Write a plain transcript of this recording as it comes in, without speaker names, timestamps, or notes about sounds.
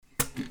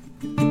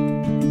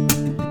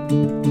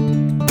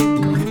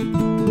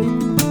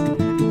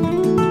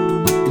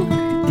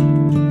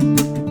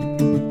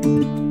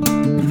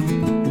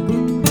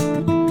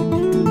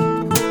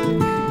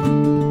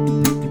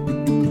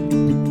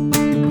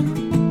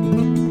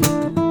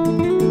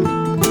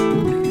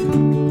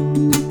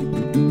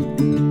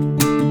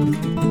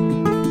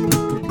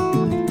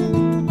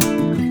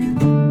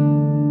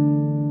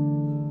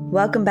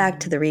Welcome back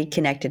to the Reed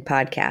Connected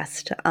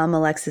podcast. I'm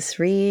Alexis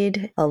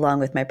Reed, along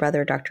with my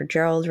brother, Dr.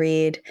 Gerald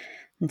Reed,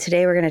 and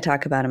today we're going to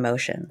talk about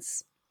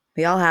emotions.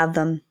 We all have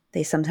them.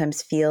 They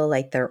sometimes feel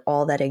like they're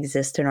all that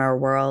exist in our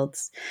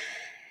worlds.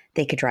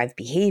 They could drive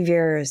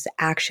behaviors,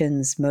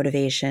 actions,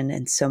 motivation,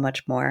 and so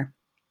much more.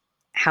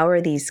 How are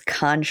these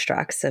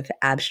constructs of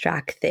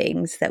abstract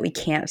things that we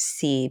can't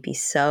see be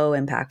so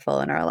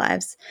impactful in our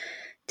lives?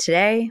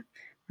 Today,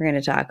 we're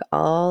going to talk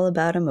all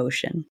about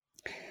emotion.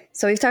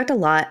 So we've talked a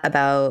lot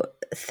about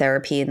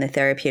therapy and the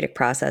therapeutic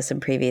process in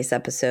previous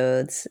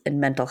episodes,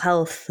 and mental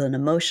health and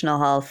emotional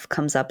health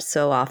comes up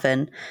so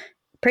often,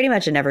 pretty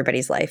much in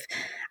everybody's life.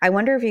 I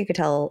wonder if you could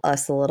tell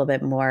us a little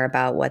bit more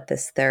about what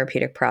this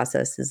therapeutic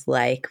process is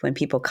like when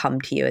people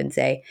come to you and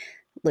say,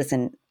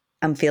 listen,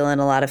 I'm feeling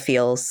a lot of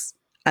feels.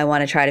 I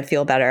want to try to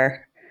feel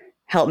better.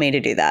 Help me to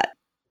do that.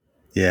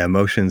 Yeah,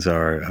 emotions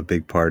are a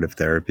big part of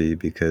therapy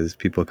because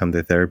people come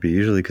to therapy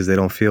usually because they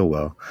don't feel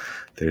well.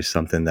 There's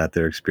something that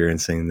they're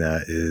experiencing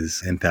that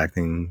is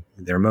impacting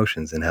their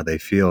emotions and how they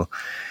feel.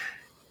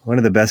 One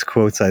of the best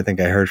quotes I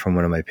think I heard from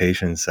one of my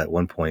patients at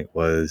one point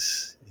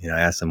was, I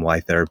asked him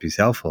why therapy is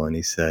helpful. And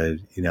he said,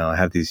 I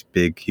have these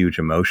big, huge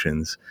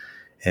emotions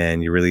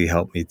and you really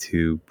help me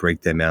to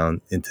break them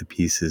out into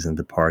pieces,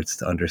 into parts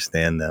to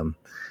understand them.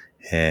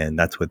 And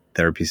that's what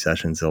therapy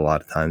sessions a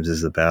lot of times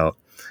is about.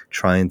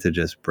 Trying to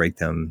just break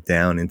them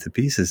down into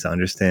pieces to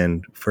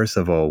understand, first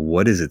of all,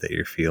 what is it that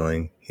you're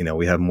feeling?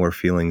 We have more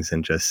feelings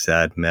than just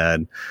sad,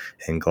 mad,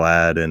 and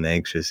glad and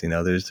anxious.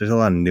 There's a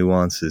lot of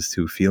nuances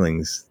to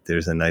feelings.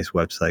 There's a nice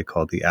website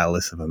called the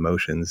Atlas of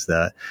Emotions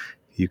that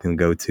you can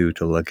go to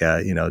look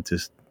at,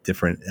 just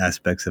different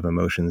aspects of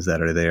emotions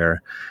that are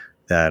there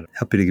that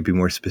help you to be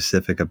more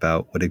specific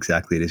about what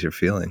exactly it is you're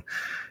feeling.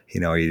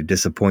 Are you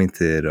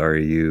disappointed? Are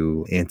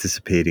you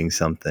anticipating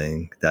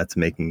something that's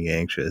making you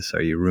anxious?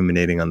 Are you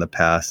ruminating on the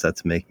past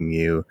that's making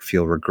you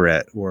feel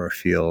regret or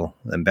feel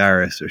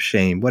embarrassed or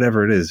shame?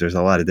 Whatever it is, there's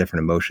a lot of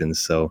different emotions.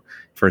 So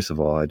first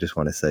of all, I just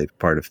want to say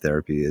part of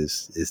therapy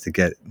is to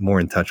get more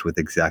in touch with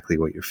exactly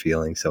what you're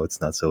feeling so it's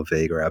not so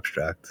vague or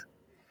abstract.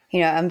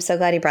 I'm so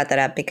glad you brought that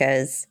up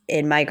because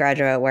in my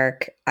graduate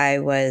work, I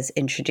was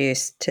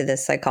introduced to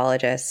this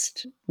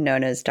psychologist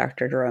known as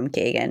Dr. Jerome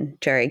Kagan,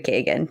 Jerry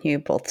Kagan. You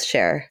both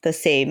share the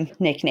same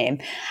nickname.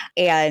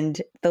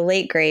 And the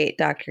late, great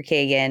Dr.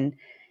 Kagan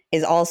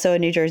is also a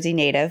New Jersey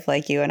native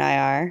like you and I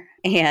are,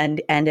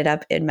 and ended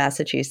up in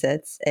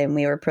Massachusetts. And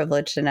we were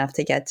privileged enough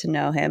to get to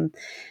know him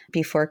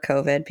before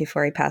COVID,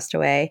 before he passed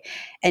away.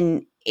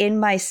 And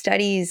in my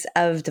studies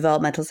of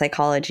developmental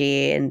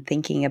psychology and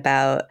thinking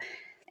about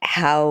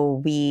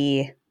how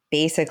we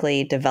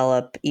basically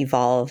develop,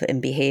 evolve,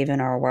 and behave in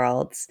our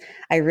worlds,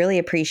 I really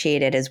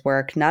appreciated his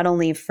work, not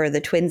only for the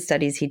twin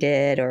studies he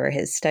did or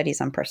his studies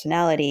on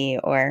personality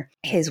or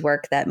his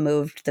work that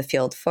moved the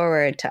field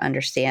forward to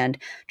understand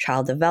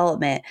child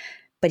development,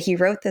 but he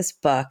wrote this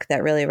book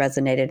that really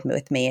resonated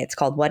with me. It's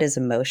called What is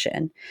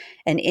Emotion?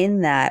 And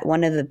in that,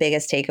 one of the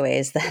biggest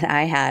takeaways that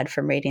I had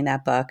from reading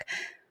that book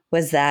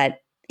was that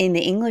in the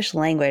English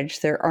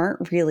language, there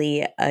aren't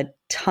really a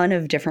ton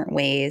of different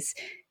ways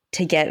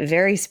to get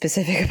very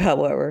specific about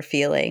what we're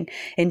feeling.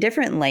 In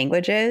different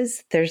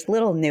languages, there's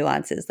little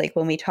nuances. Like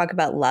when we talk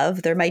about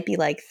love, there might be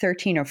like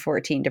 13 or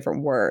 14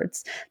 different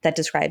words that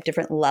describe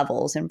different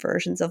levels and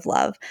versions of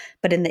love.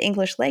 But in the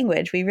English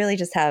language, we really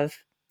just have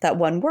that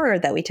one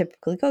word that we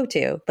typically go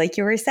to. Like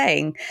you were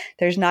saying,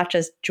 there's not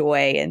just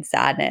joy and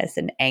sadness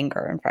and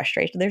anger and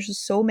frustration. There's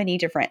just so many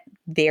different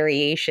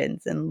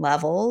variations and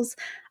levels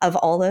of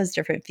all those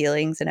different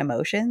feelings and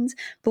emotions,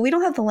 but we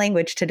don't have the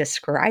language to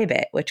describe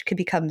it, which could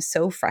become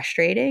so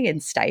frustrating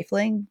and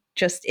stifling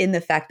just in the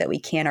fact that we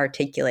can't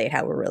articulate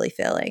how we're really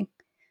feeling.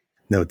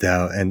 No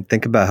doubt. And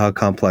think about how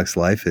complex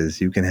life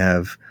is. You can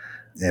have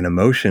an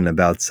emotion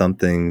about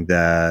something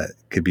that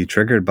could be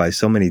triggered by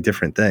so many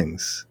different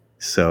things.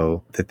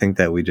 So to think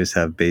that we just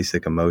have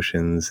basic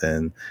emotions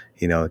and,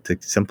 to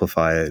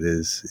simplify it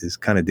is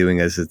kind of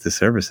doing us a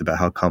disservice about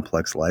how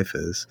complex life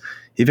is.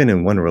 Even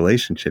in one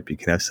relationship, you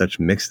can have such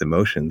mixed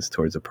emotions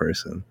towards a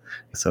person.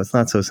 So it's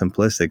not so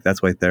simplistic.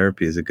 That's why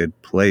therapy is a good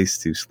place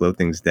to slow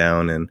things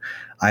down. And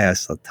I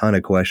ask a ton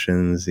of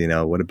questions,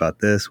 what about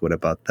this? What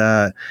about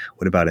that?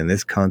 What about in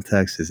this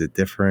context? Is it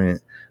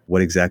different?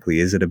 What exactly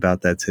is it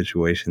about that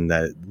situation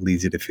that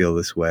leads you to feel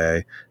this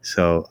way?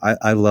 So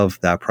I love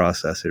that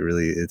process.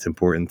 It's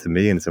important to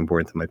me and it's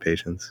important to my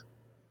patients.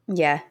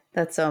 Yeah,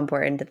 that's so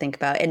important to think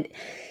about. And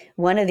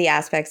one of the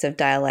aspects of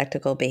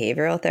dialectical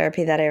behavioral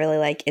therapy that I really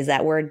like is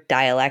that word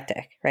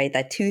dialectic, right?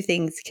 That two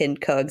things can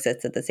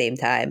coexist at the same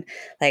time.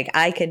 Like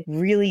I could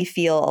really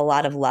feel a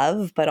lot of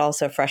love, but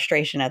also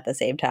frustration at the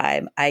same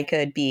time. I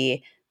could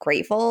be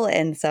grateful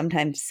and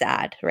sometimes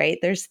sad, right?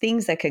 There's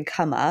things that could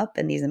come up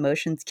and these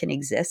emotions can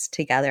exist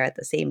together at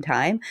the same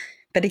time,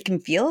 but it can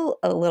feel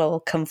a little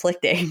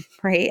conflicting,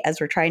 right? As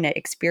we're trying to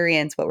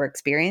experience what we're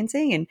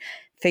experiencing and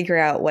figure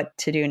out what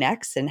to do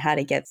next and how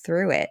to get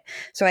through it.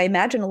 So I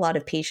imagine a lot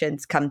of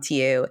patients come to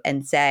you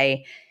and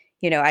say,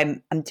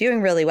 I'm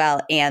doing really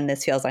well and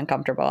this feels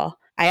uncomfortable.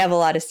 I have a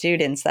lot of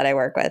students that I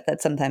work with that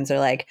sometimes are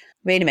like,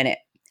 wait a minute,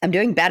 I'm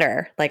doing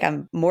better. Like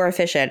I'm more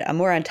efficient. I'm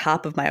more on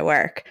top of my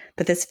work,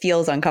 but this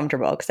feels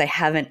uncomfortable because I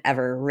haven't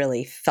ever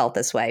really felt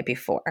this way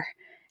before.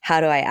 How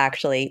do I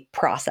actually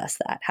process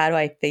that? How do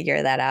I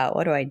figure that out?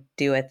 What do I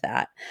do with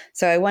that?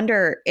 So I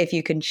wonder if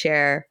you can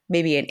share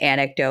maybe an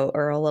anecdote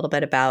or a little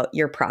bit about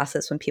your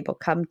process when people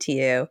come to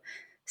you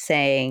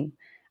saying,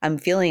 I'm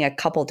feeling a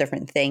couple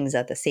different things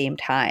at the same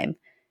time.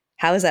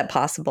 How is that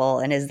possible?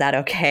 And is that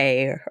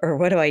okay? Or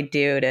what do I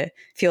do to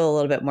feel a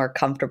little bit more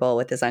comfortable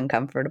with this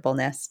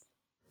uncomfortableness?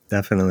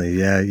 Definitely.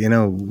 Yeah.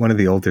 One of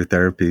the older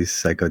therapies,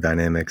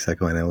 psychodynamic,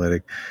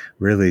 psychoanalytic,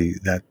 really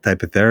that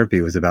type of therapy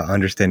was about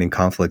understanding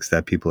conflicts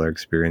that people are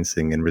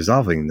experiencing and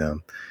resolving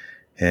them.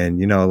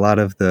 And, a lot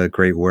of the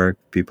great work,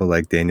 people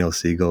like Daniel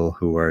Siegel,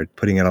 who are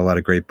putting out a lot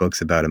of great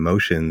books about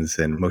emotions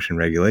and emotion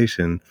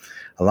regulation,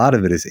 a lot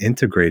of it is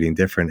integrating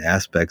different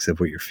aspects of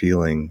what you're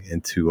feeling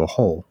into a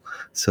whole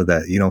so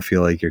that you don't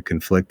feel like you're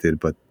conflicted.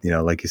 But,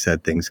 like you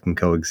said, things can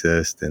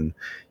coexist and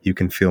you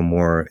can feel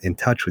more in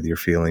touch with your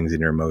feelings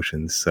and your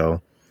emotions.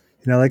 So,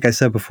 like I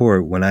said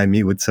before, when I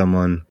meet with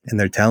someone and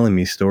they're telling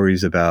me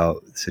stories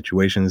about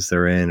situations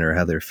they're in or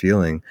how they're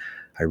feeling,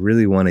 I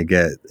really want to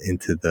get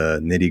into the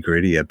nitty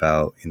gritty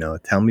about,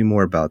 tell me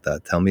more about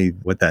that. Tell me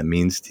what that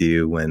means to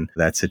you when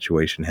that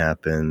situation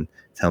happened.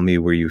 Tell me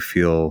where you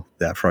feel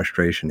that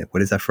frustration.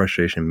 What does that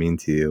frustration mean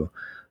to you?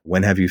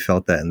 When have you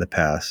felt that in the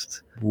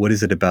past? What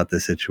is it about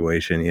this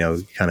situation?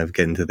 Kind of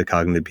get into the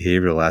cognitive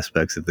behavioral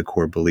aspects of the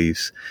core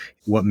beliefs.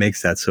 What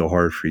makes that so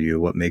hard for you?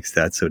 What makes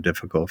that so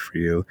difficult for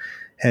you?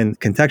 And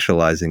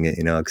contextualizing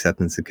it,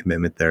 acceptance and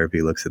commitment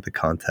therapy looks at the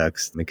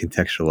context and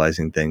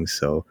contextualizing things.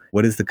 So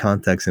what is the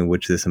context in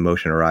which this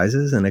emotion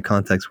arises and a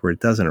context where it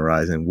doesn't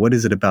arise? And what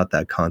is it about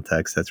that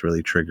context that's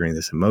really triggering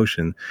this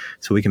emotion?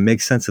 So we can make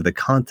sense of the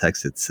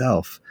context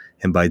itself.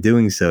 And by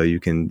doing so,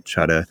 you can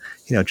try to,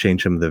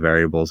 change some of the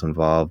variables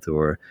involved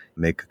or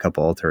make a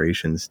couple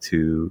alterations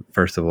to,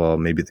 first of all,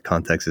 maybe the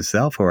context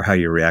itself or how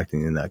you're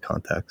reacting in that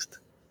context.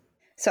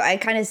 So I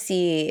kind of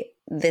see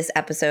this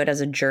episode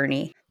as a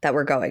journey that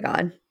we're going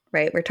on,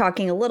 right? We're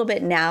talking a little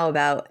bit now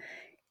about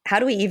how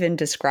do we even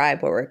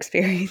describe what we're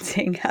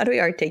experiencing? How do we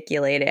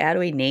articulate it? How do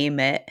we name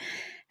it?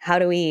 How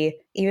do we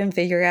even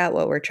figure out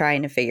what we're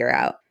trying to figure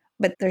out?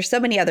 But there's so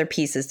many other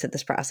pieces to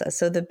this process.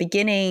 So the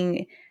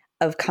beginning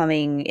of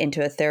coming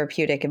into a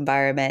therapeutic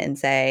environment and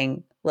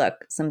saying,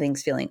 look,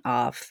 something's feeling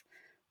off.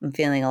 I'm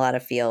feeling a lot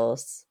of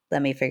feels.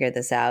 Let me figure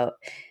this out.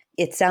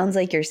 It sounds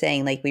like you're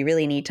saying like we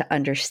really need to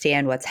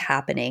understand what's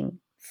happening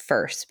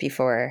first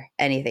before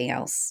anything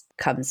else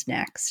comes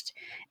next.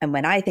 And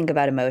when I think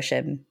about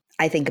emotion,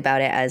 I think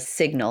about it as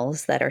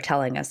signals that are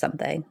telling us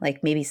something,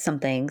 like maybe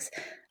something's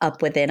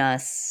up within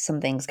us,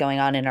 something's going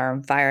on in our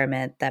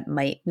environment that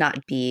might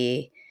not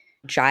be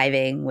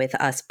jiving with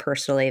us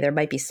personally. There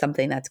might be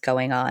something that's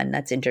going on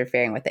that's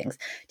interfering with things.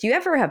 Do you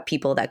ever have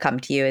people that come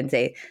to you and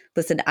say,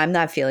 listen, I'm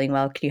not feeling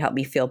well. Can you help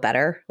me feel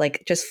better?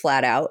 Like just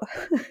flat out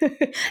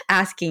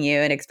asking you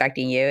and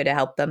expecting you to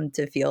help them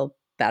to feel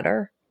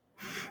better?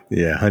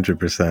 Yeah,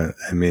 100%.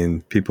 I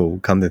mean, people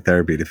come to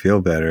therapy to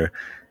feel better,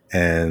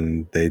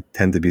 and they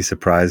tend to be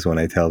surprised when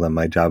I tell them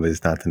my job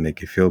is not to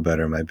make you feel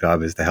better. My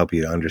job is to help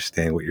you to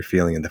understand what you're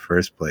feeling in the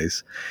first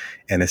place.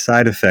 And a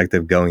side effect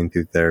of going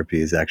through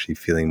therapy is actually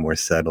feeling more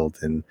settled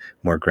and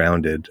more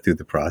grounded through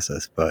the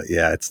process. But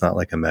yeah, it's not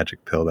like a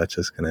magic pill that's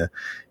just going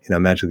to,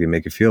 magically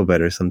make you feel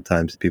better.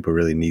 Sometimes people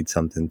really need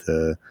something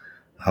to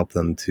help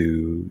them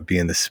to be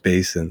in the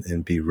space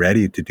and be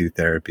ready to do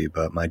therapy.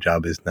 But my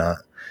job is not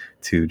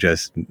to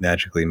just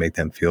magically make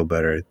them feel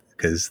better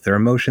because their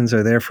emotions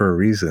are there for a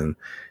reason.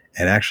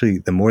 And actually,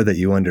 the more that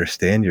you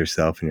understand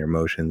yourself and your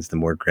emotions, the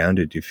more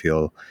grounded you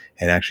feel.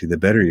 And actually, the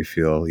better you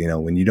feel.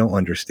 When you don't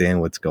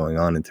understand what's going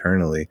on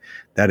internally,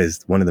 that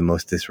is one of the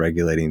most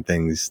dysregulating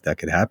things that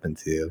could happen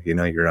to you.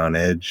 You're on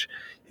edge.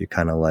 You're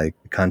kind of like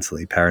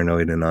constantly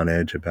paranoid and on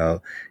edge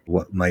about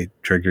what might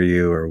trigger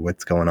you or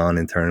what's going on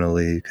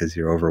internally because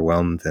you're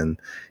overwhelmed. And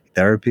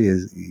therapy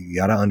is you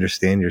got to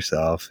understand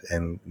yourself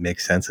and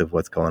make sense of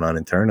what's going on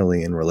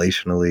internally and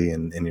relationally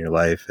and in your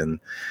life and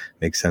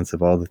make sense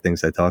of all the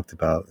things I talked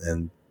about.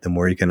 And the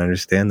more you can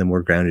understand, the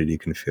more grounded you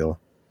can feel.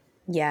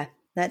 Yeah,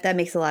 that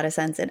makes a lot of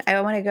sense. And I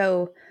want to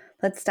go,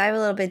 let's dive a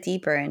little bit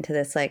deeper into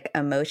this like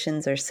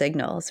emotions or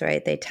signals,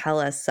 right? They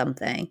tell us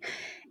something.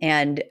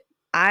 And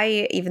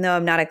I, even though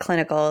I'm not a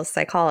clinical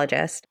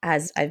psychologist,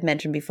 as I've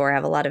mentioned before, I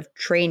have a lot of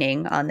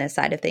training on this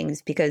side of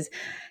things because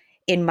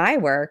in my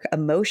work,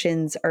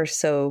 emotions are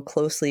so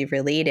closely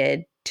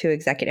related to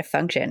executive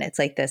function. It's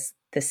like this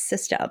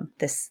system,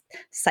 this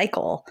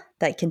cycle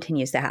that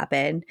continues to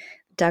happen.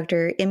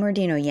 Dr.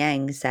 Imordino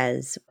Yang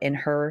says in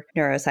her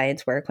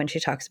neuroscience work, when she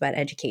talks about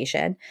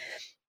education,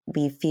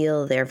 we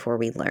feel, therefore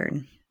we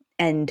learn.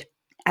 And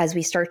as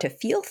we start to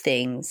feel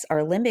things, our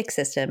limbic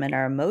system and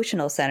our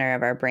emotional center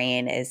of our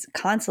brain is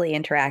constantly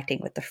interacting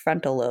with the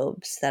frontal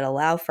lobes that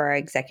allow for our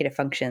executive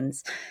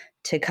functions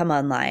to come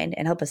online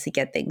and help us to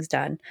get things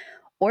done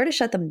or to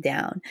shut them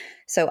down.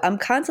 So I'm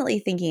constantly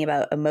thinking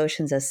about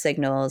emotions as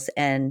signals.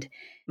 And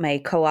my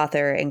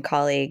co-author and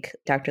colleague,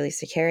 Dr.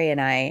 Lisa Carey,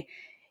 and I,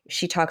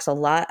 she talks a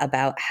lot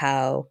about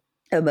how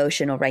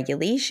emotional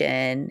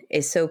regulation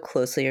is so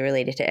closely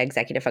related to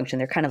executive function.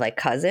 They're kind of like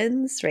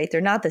cousins, right?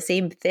 They're not the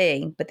same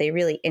thing, but they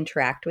really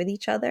interact with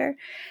each other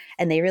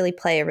and they really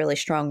play a really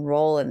strong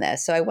role in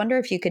this. So I wonder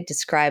if you could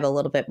describe a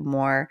little bit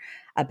more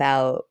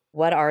about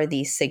what are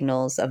these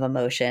signals of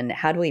emotion?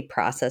 How do we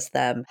process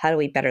them? How do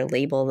we better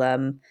label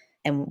them?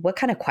 And what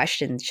kind of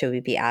questions should we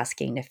be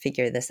asking to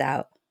figure this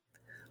out?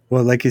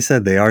 Well, like you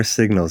said, they are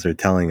signals. They're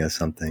telling us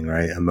something,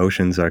 right?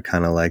 Emotions are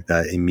kind of like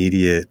that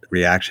immediate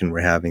reaction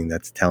we're having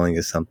that's telling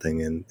us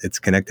something. And it's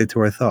connected to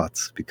our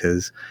thoughts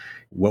because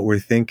what we're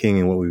thinking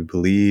and what we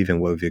believe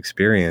and what we've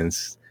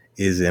experienced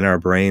is in our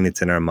brain.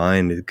 It's in our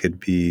mind. It could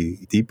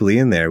be deeply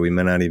in there. We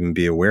may not even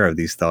be aware of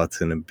these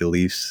thoughts and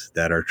beliefs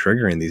that are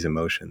triggering these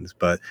emotions,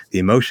 but the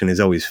emotion is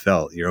always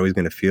felt. You're always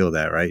going to feel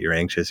that, right? You're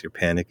anxious, you're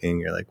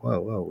panicking. You're like, whoa,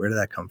 where did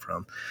that come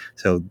from?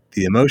 So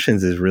the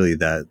emotions is really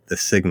that the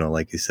signal,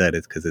 like you said,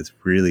 it's because it's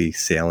really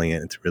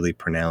salient. It's really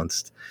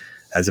pronounced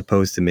as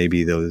opposed to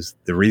maybe the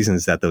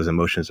reasons that those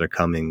emotions are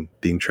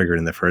being triggered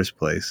in the first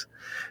place.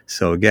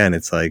 So again,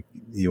 it's like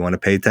you want to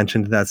pay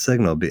attention to that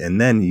signal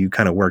and then you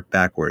kind of work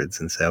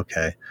backwards and say,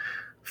 okay,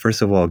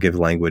 first of all, give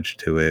language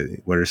to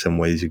it. What are some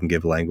ways you can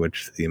give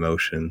language to the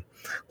emotion?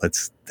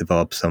 Let's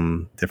develop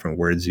some different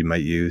words you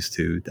might use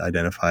to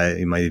identify it.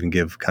 You might even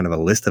give kind of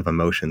a list of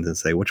emotions and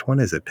say, which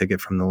one is it? Pick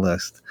it from the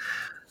list.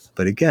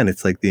 But again,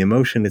 it's like the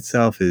emotion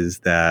itself is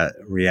that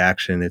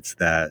reaction. It's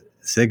that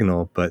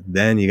signal, but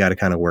then you got to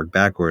kind of work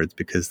backwards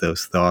because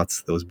those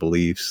thoughts, those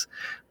beliefs,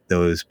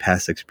 those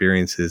past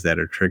experiences that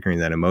are triggering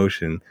that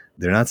emotion,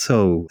 they're not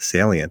so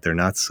salient. They're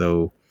not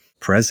so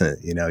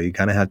present. You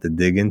kind of have to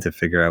dig in to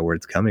figure out where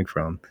it's coming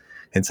from.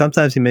 And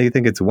sometimes you may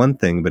think it's one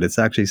thing, but it's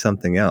actually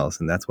something else.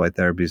 And that's why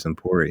therapy is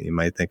important. You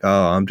might think,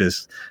 oh,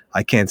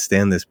 I can't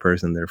stand this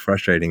person. They're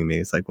frustrating me.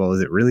 It's like, well,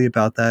 is it really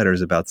about that or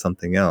is it about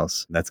something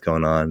else that's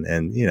going on?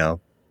 And,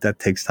 that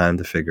takes time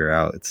to figure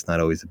out. It's not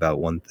always about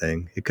one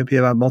thing. It could be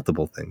about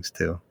multiple things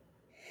too.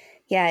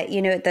 Yeah,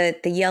 the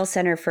Yale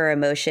Center for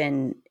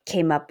Emotion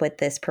came up with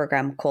this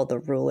program called the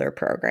Ruler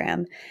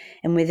Program.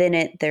 And within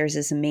it, there's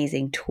this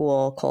amazing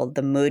tool called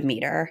the Mood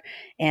Meter.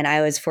 And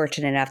I was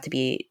fortunate enough to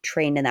be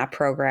trained in that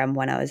program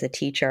when I was a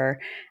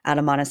teacher at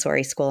a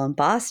Montessori school in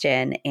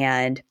Boston.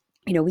 And,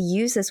 we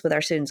use this with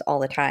our students all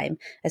the time,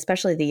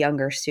 especially the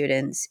younger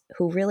students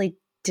who really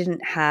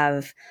didn't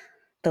have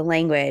the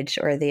language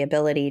or the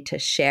ability to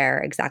share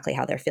exactly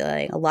how they're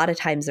feeling. A lot of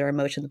times their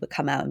emotions would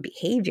come out in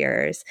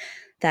behaviors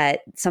that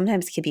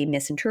sometimes can be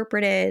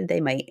misinterpreted.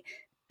 They might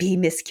be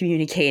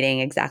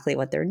miscommunicating exactly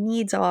what their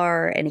needs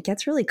are. And it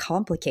gets really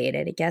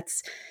complicated. It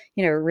gets,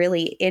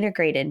 really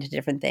integrated into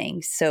different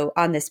things. So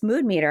on this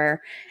mood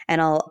meter,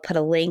 and I'll put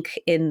a link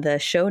in the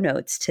show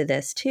notes to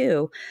this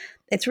too,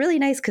 it's really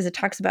nice because it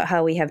talks about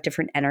how we have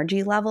different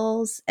energy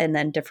levels and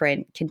then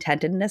different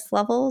contentedness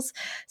levels.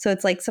 So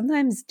it's like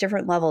sometimes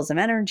different levels of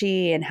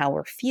energy and how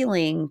we're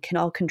feeling can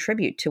all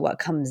contribute to what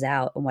comes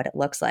out and what it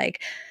looks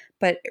like.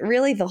 But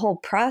really, the whole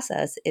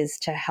process is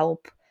to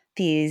help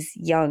these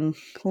young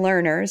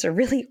learners, or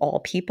really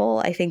all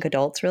people, I think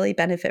adults really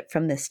benefit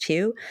from this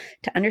too,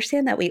 to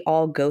understand that we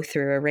all go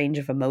through a range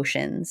of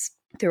emotions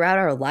throughout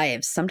our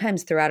lives,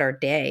 sometimes throughout our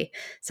day,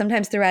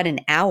 sometimes throughout an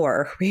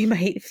hour, we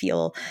might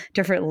feel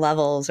different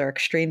levels or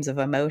extremes of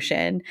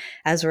emotion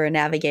as we're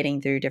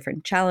navigating through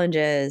different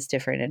challenges,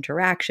 different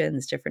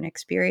interactions, different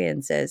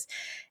experiences.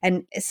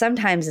 And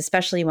sometimes,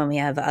 especially when we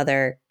have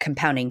other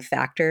compounding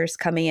factors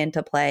coming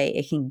into play,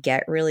 it can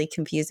get really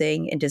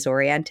confusing and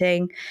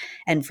disorienting.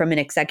 And from an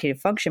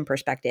executive function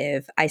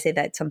perspective, I say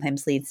that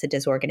sometimes leads to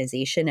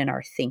disorganization in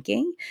our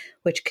thinking,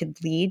 which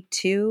could lead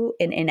to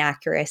an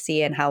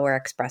inaccuracy in how we're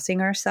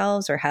expressing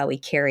ourselves or how we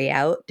carry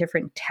out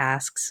different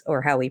tasks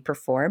or how we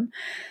perform.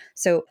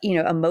 So,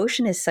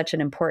 emotion is such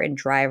an important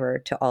driver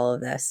to all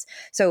of this.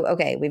 So,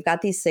 okay, we've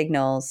got these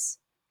signals.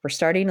 We're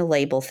starting to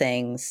label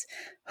things.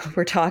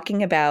 We're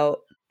talking about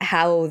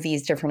how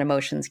these different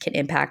emotions can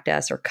impact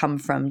us or come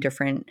from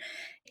different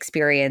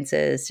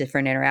experiences,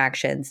 different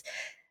interactions.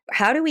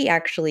 How do we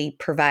actually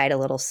provide a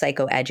little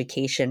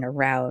psychoeducation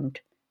around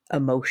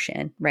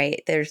emotion,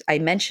 right? I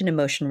mentioned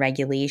emotion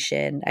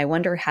regulation. I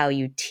wonder how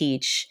you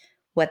teach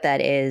what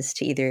that is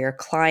to either your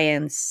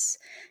clients,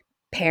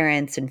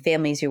 parents and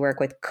families you work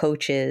with,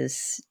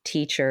 coaches,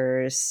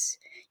 teachers,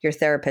 your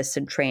therapists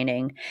in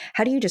training.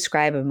 How do you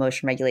describe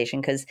emotion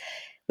regulation? Because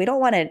we don't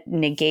want to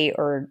negate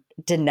or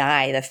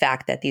deny the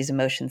fact that these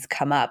emotions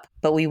come up,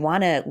 but we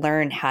want to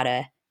learn how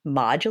to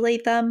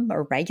modulate them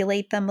or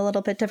regulate them a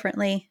little bit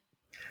differently.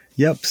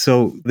 Yep.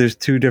 So there's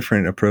two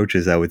different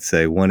approaches, I would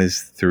say. One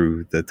is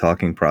through the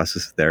talking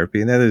process of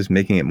therapy, and the other is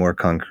making it more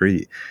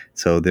concrete.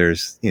 So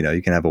there's, you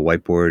can have a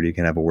whiteboard, you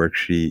can have a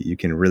worksheet, you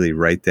can really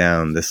write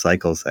down the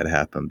cycles that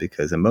happen,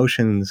 because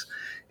emotions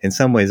in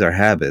some ways are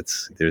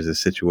habits. There's a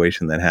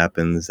situation that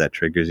happens that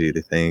triggers you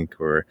to think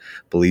or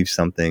believe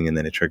something, and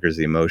then it triggers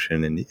the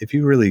emotion. And if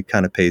you really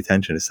kind of pay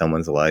attention to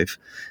someone's life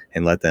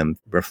and let them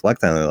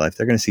reflect on their life,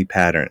 they're going to see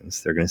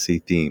patterns. They're going to see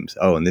themes.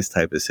 Oh, in this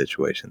type of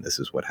situation, this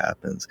is what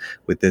happens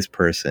with this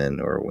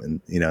person, or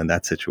when, in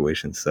that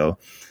situation. So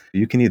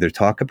you can either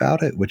talk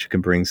about it, which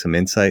can bring some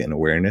insight and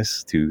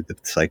awareness to the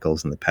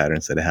cycles and the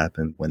patterns that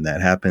happen. When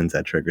that happens,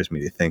 that triggers me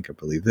to think or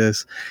believe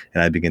this,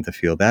 and I begin to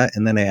feel that,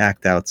 and then I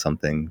act out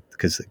something.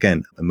 Because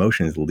again,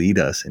 emotions lead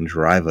us and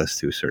drive us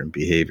to certain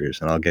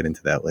behaviors, and I'll get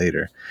into that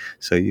later.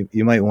 So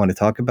you might want to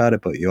talk about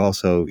it, but you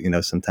also,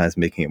 sometimes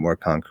making it more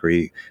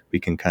concrete, we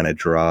can kind of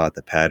draw out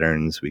the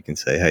patterns. We can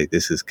say, hey,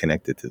 this is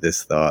connected to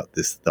this thought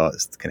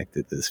is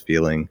connected to this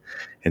feeling,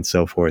 and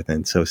so forth.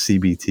 And so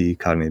CBT,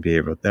 cognitive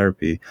behavioral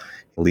therapy,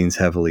 leans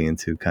heavily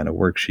into kind of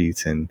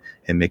worksheets and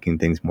making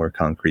things more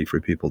concrete for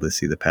people to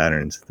see the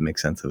patterns, to make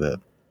sense of it.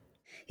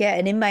 Yeah,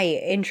 and in my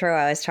intro,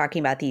 I was talking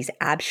about these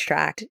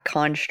abstract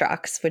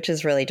constructs, which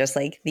is really just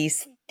like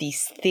these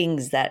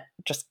things that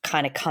just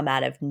kind of come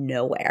out of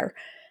nowhere.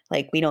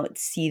 Like, we don't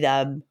see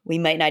them. We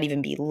might not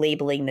even be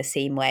labeling the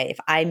same way. If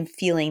I'm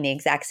feeling the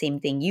exact same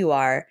thing you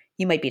are,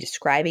 you might be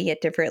describing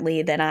it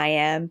differently than I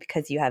am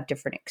because you have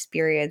different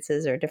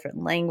experiences or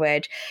different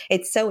language.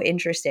 It's so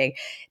interesting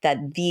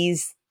that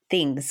these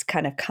things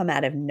kind of come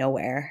out of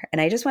nowhere. And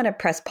I just want to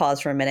press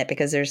pause for a minute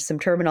because there's some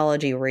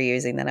terminology we're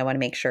using that I want to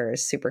make sure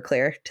is super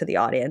clear to the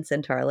audience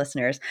and to our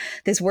listeners.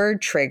 This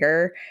word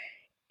trigger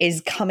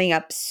is coming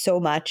up so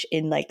much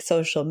in like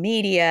social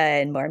media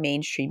and more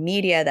mainstream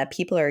media that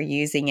people are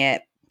using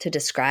it to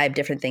describe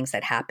different things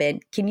that happen.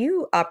 Can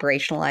you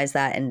operationalize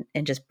that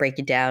and just break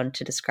it down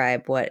to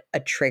describe what a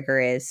trigger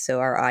is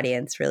so our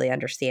audience really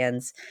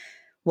understands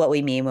what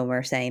we mean when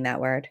we're saying that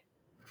word?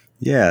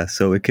 Yeah,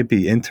 so it could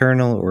be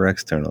internal or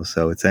external.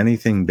 So it's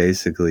anything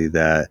basically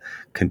that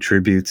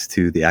contributes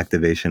to the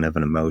activation of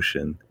an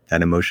emotion.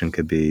 That emotion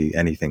could be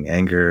anything: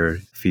 anger,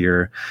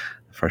 fear,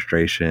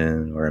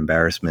 frustration, or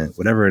embarrassment,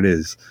 whatever it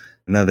is.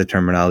 Another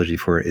terminology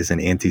for it is an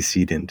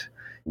antecedent.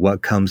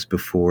 What comes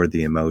before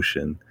the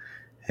emotion?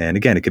 And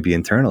again, it could be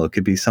internal. It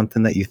could be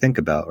something that you think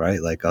about,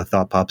 right? Like a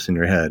thought pops in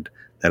your head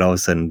that all of a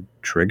sudden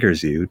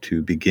triggers you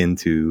to begin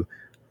to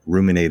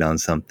ruminate on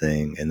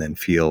something and then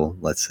feel,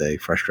 let's say,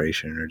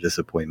 frustration or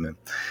disappointment.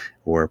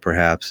 Or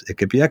perhaps it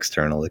could be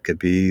external. It could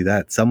be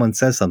that someone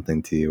says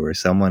something to you, or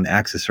someone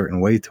acts a certain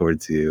way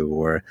towards you,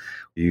 or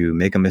you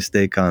make a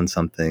mistake on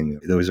something.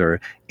 Those are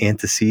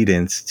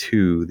antecedents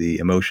to the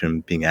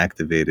emotion being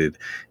activated.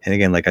 And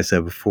again, like I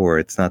said before,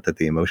 it's not that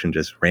the emotion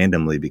just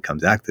randomly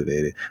becomes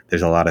activated.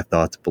 There's a lot of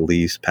thoughts,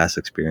 beliefs, past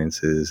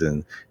experiences,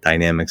 and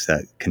dynamics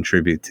that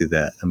contribute to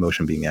that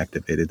emotion being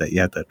activated that you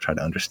have to try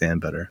to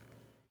understand better.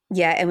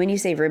 Yeah. And when you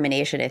say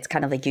rumination, it's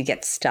kind of like you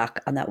get stuck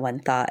on that one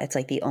thought. It's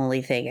like the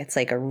only thing. It's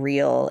like a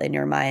reel in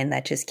your mind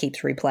that just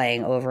keeps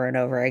replaying over and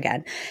over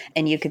again.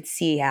 And you could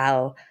see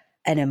how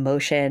an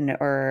emotion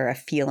or a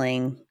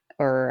feeling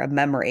or a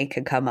memory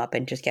could come up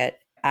and just get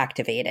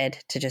activated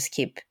to just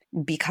keep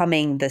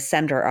becoming the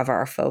center of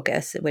our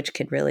focus, which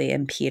could really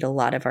impede a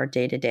lot of our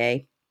day to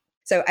day.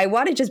 So I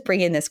want to just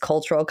bring in this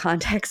cultural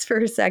context for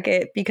a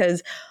second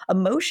because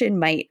emotion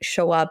might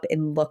show up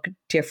and look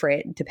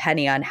different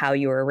depending on how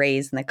you were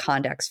raised and the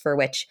context for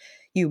which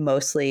you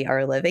mostly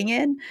are living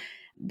in.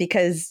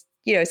 Because,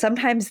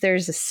 sometimes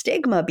there's a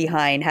stigma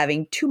behind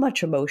having too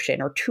much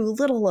emotion or too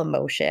little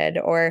emotion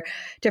or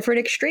different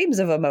extremes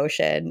of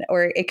emotion,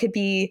 or it could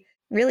be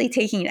really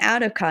taken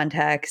out of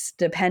context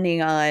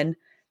depending on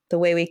the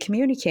way we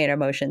communicate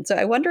emotion. So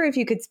I wonder if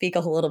you could speak a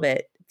little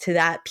bit to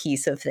that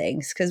piece of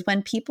things, because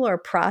when people are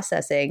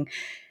processing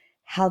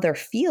how they're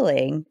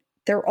feeling,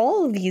 there are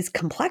all of these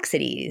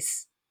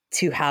complexities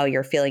to how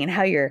you're feeling and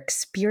how you're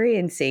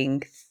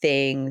experiencing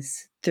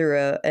things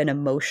through an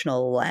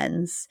emotional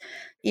lens.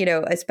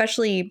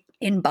 Especially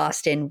in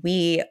Boston,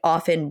 we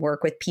often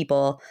work with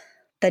people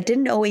that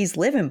didn't always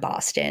live in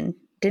Boston,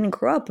 didn't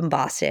grow up in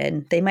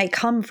Boston. They might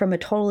come from a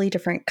totally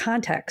different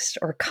context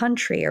or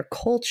country or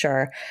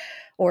culture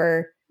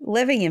or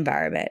living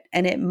environment.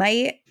 And it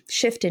might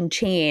shift and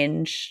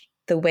change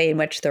the way in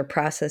which they're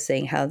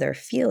processing how they're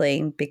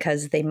feeling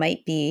because they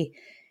might be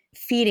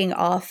feeding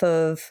off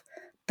of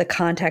the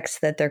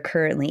context that they're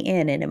currently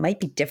in. And it might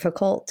be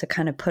difficult to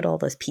kind of put all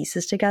those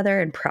pieces together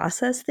and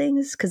process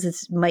things because it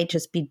might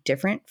just be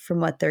different from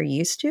what they're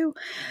used to.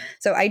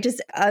 So I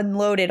just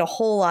unloaded a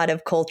whole lot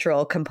of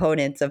cultural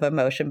components of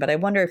emotion, but I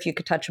wonder if you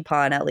could touch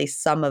upon at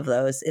least some of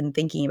those in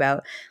thinking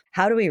about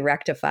how do we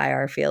rectify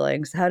our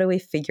feelings? How do we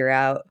figure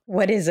out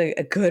what is a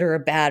good or a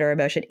bad or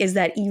emotion? Is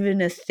that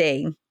even a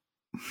thing?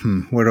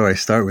 Where do I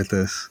start with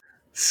this?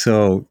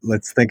 So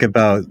let's think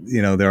about,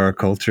 there are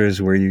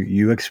cultures where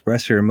you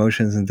express your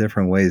emotions in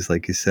different ways,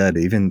 like you said,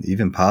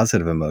 even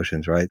positive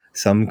emotions, right?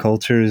 Some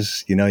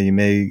cultures, you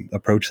may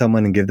approach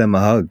someone and give them a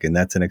hug, and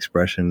that's an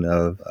expression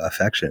of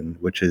affection,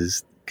 which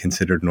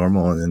considered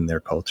normal in their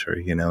culture.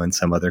 In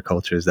some other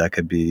cultures that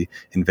could be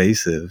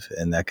invasive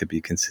and that could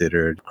be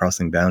considered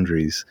crossing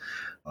boundaries.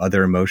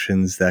 Other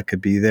emotions that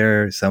could be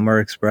there, some are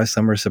expressed,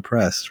 some are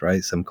suppressed,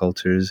 right? Some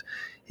cultures,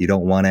 you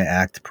don't want to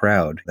act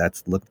proud.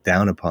 That's looked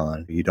down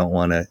upon. You don't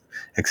want to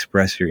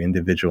express your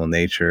individual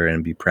nature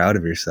and be proud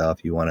of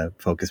yourself. You want to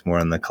focus more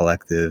on the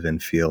collective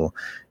and feel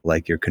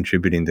like you're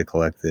contributing to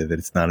collective.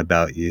 It's not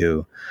about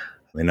you.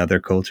 In other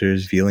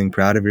cultures, feeling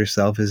proud of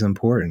yourself is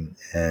important,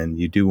 and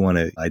you do want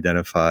to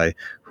identify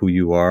who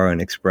you are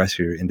and express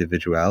your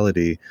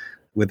individuality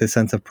with a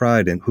sense of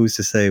pride. And who's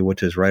to say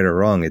which is right or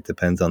wrong? It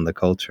depends on the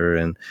culture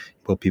and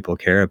what people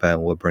care about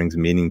and what brings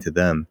meaning to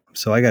them.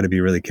 So I got to be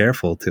really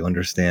careful to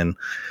understand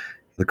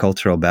the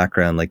cultural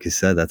background. Like you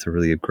said, that's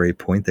a great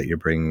point that you're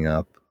bringing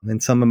up.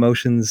 And some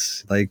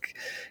emotions, like,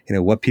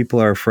 what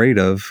people are afraid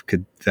of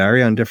could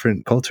vary on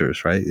different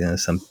cultures, right?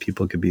 Some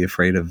people could be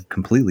afraid of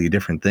completely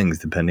different things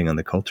depending on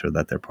the culture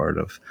that they're part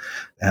of.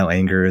 How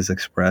anger is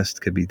expressed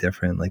could be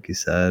different, like you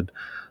said.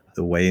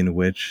 The way in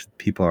which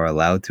people are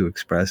allowed to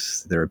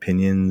express their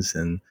opinions.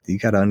 And you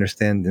got to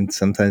understand, and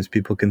sometimes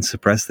people can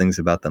suppress things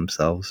about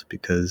themselves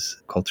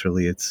because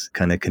culturally it's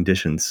kind of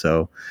conditioned.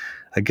 So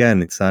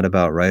again, it's not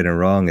about right and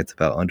wrong. It's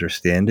about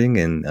understanding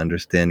and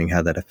understanding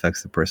how that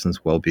affects the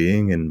person's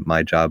well-being. And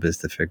my job is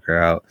to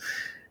figure out,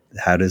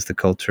 how does the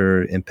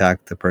culture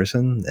impact the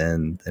person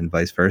and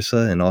vice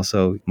versa? And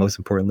also, most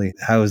importantly,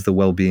 how does the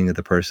well-being of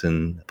the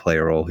person play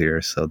a role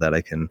here so that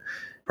I can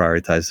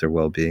prioritize their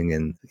well-being?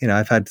 And,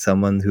 I've had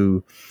someone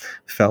who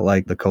felt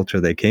like the culture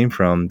they came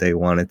from, they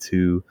wanted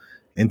to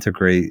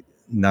integrate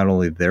not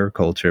only their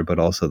culture, but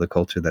also the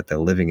culture that they're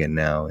living in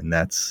now. And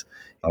that's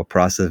a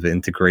process of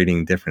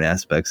integrating different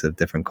aspects of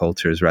different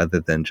cultures rather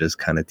than just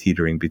kind of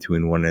teetering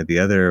between one or the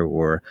other,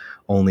 or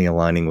only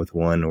aligning with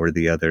one or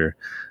the other,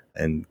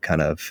 and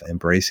kind of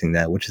embracing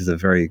that, which is a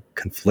very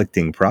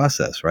conflicting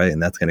process, right?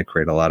 And that's going to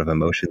create a lot of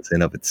emotions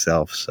in of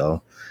itself.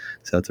 So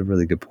it's a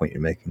really good point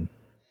you're making.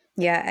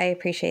 Yeah, I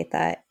appreciate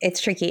that.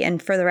 It's tricky.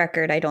 And for the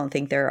record, I don't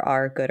think there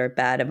are good or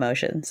bad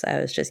emotions. I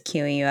was just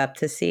queuing you up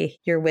to see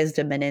your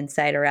wisdom and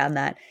insight around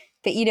that.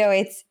 But,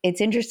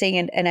 it's interesting.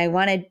 And I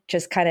want to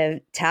just kind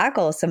of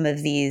tackle some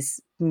of these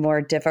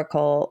more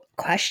difficult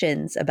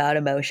questions about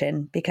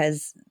emotion,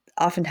 because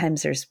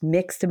oftentimes there's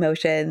mixed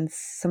emotions.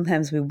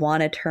 Sometimes we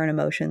want to turn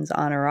emotions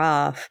on or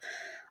off.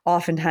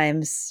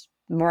 Oftentimes,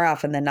 more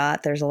often than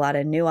not, there's a lot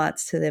of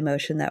nuance to the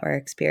emotion that we're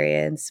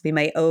experiencing. We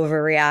might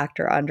overreact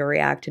or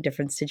underreact to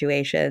different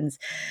situations.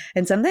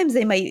 And sometimes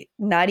they might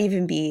not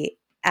even be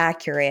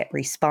accurate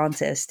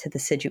responses to the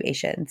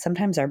situation.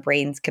 Sometimes our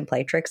brains can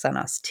play tricks on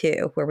us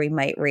too, where we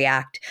might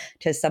react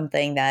to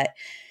something that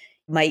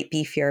might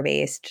be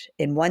fear-based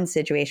in one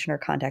situation or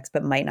context,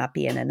 but might not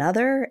be in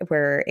another,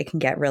 where it can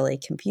get really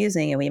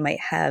confusing. And we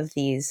might have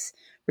these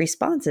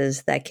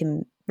responses that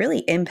can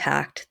really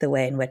impact the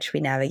way in which we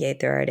navigate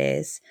through our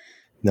days.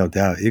 No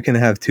doubt. You can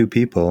have two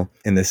people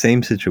in the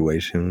same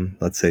situation,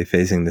 let's say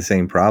facing the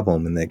same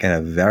problem, and they can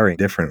have very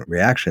different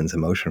reactions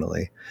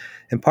emotionally.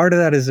 And part of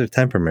that is their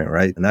temperament,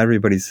 right? Not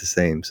everybody's the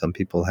same. Some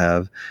people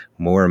have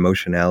more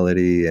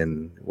emotionality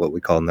and what we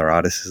call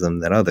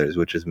neuroticism than others,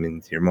 which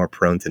means you're more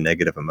prone to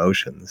negative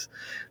emotions.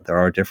 There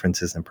are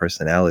differences in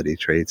personality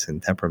traits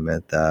and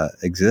temperament that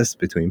exist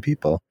between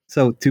people.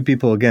 So two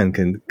people, again,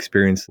 can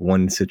experience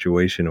one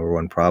situation or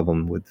one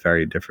problem with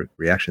very different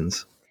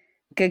reactions.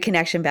 Good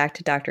connection back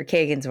to Dr.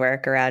 Kagan's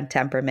work around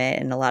temperament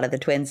and a lot of the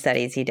twin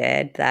studies he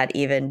did, that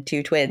even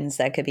two twins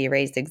that could be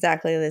raised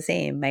exactly the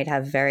same might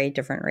have very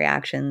different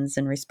reactions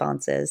and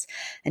responses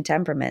and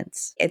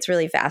temperaments. It's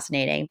really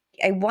fascinating.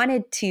 I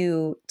wanted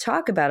to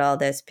talk about all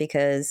this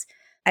because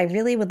I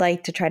really would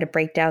like to try to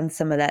break down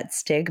some of that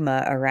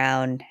stigma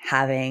around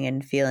having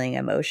and feeling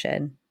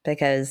emotion,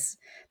 because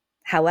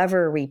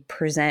however we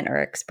present or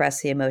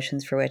express the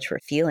emotions for which we're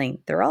feeling,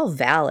 they're all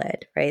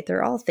valid, right?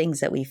 They're all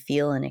things that we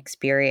feel and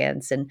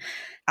experience. And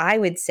I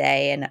would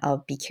say, and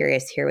I'll be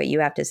curious to hear what you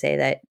have to say,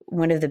 that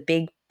one of the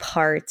big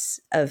parts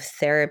of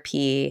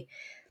therapy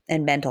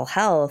and mental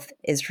health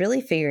is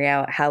really figuring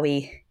out how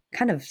we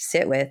kind of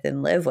sit with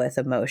and live with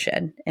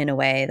emotion in a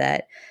way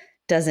that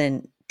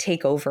doesn't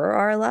take over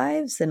our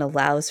lives and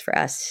allows for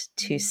us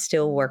to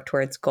still work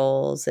towards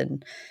goals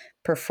and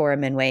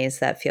perform in ways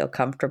that feel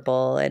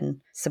comfortable and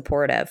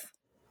supportive.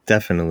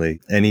 Definitely.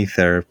 Any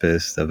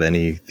therapist of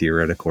any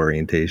theoretical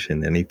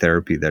orientation, any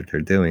therapy that they're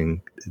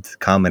doing, it's a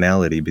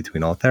commonality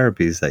between all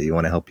therapies that you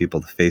want to help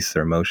people to face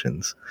their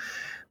emotions.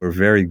 We're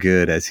very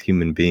good as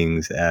human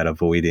beings at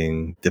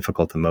avoiding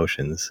difficult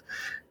emotions.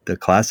 The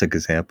classic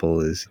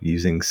example is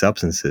using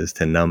substances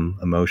to numb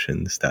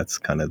emotions. That's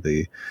kind of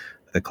the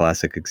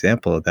classic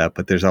example of that,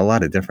 but there's a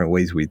lot of different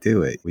ways we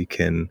do it. We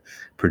can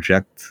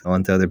project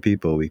onto other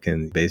people. We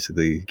can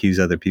basically accuse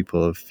other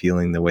people of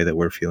feeling the way that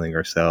we're feeling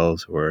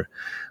ourselves, or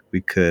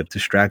we could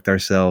distract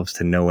ourselves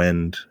to no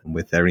end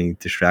with every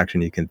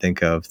distraction you can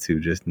think of to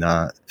just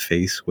not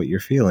face what you're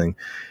feeling.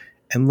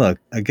 And look,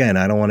 again,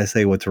 I don't want to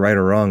say what's right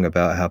or wrong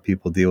about how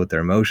people deal with their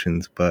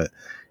emotions, but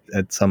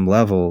at some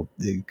level,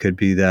 it could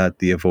be that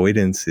the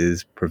avoidance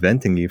is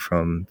preventing you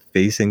from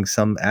facing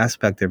some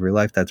aspect of your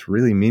life that's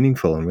really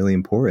meaningful and really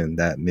important,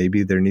 that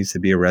maybe there needs to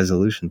be a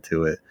resolution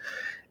to it.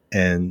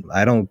 And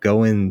I don't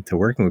go into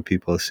working with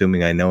people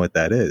assuming I know what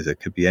that is. It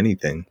could be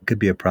anything. It could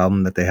be a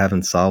problem that they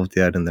haven't solved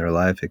yet in their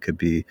life. It could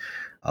be,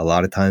 a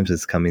lot of times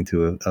it's coming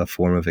to a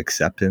form of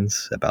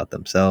acceptance about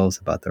themselves,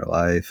 about their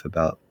life,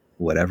 about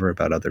whatever,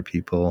 about other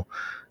people,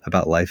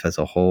 about life as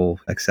a whole.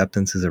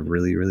 Acceptance is a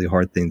really, really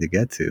hard thing to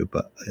get to.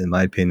 But in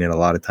my opinion, a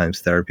lot of times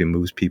therapy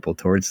moves people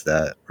towards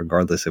that,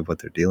 regardless of what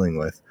they're dealing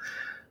with.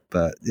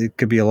 But it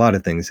could be a lot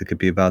of things. It could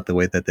be about the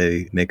way that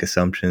they make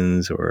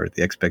assumptions or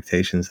the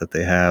expectations that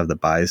they have, the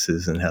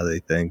biases and how they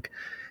think.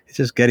 It's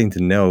just getting to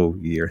know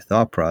your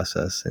thought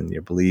process and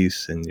your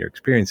beliefs and your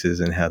experiences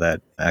and how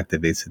that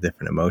activates the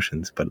different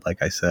emotions. But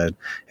like I said,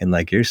 and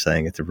like you're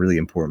saying, it's a really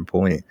important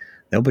point.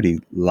 Nobody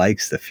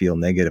likes to feel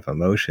negative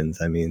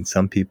emotions. I mean,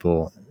 some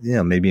people,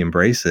 maybe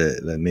embrace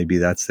it. Maybe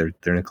that's their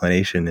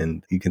inclination.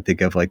 And you can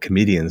think of like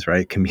comedians,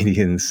 right?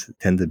 Comedians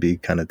tend to be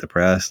kind of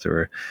depressed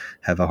or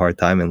have a hard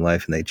time in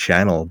life, and they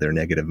channel their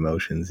negative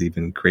emotions.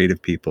 Even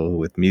creative people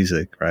with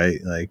music, right?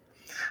 Like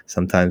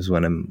sometimes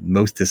when I'm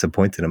most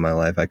disappointed in my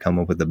life, I come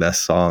up with the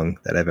best song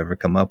that I've ever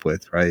come up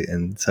with, right?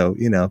 And so,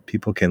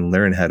 people can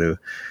learn how to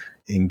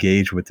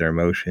engage with their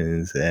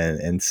emotions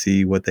and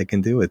see what they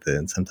can do with it.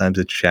 And sometimes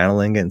it's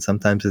channeling it, and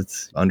sometimes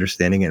it's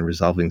understanding it and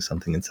resolving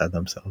something inside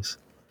themselves.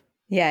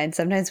 Yeah, and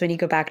sometimes when you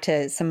go back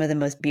to some of the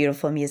most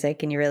beautiful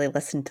music and you really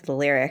listen to the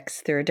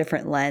lyrics through a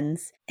different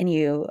lens and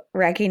you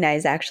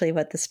recognize actually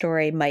what the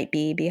story might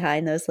be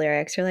behind those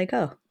lyrics, you're like,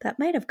 oh, that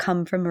might have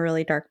come from a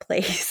really dark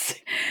place,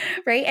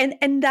 right?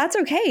 And that's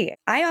okay.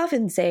 I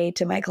often say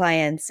to my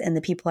clients and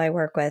the people I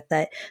work with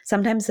that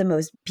sometimes the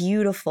most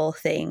beautiful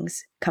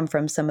things come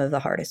from some of the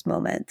hardest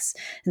moments.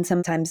 And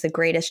sometimes the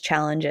greatest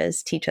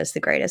challenges teach us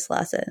the greatest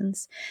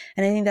lessons.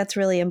 And I think that's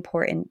really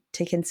important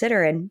to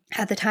consider. And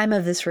at the time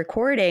of this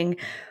recording,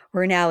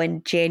 we're now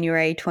in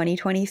January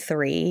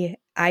 2023.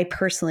 I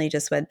personally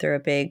just went through a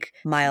big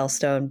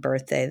milestone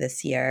birthday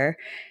this year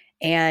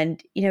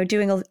and,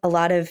 doing a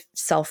lot of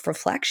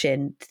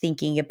self-reflection,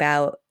 thinking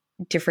about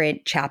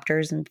different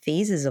chapters and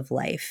phases of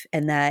life,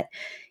 and that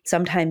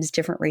sometimes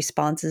different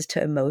responses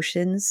to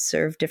emotions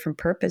serve different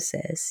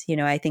purposes.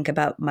 I think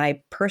about my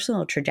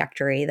personal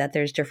trajectory, that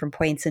there's different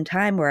points in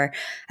time where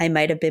I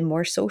might have been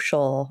more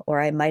social,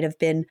 or I might have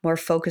been more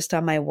focused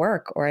on my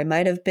work, or I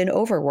might have been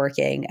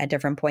overworking at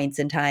different points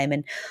in time.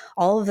 And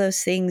all of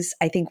those things,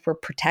 I think, were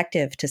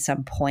protective to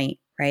some point,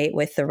 right?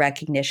 With the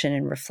recognition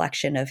and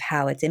reflection of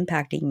how it's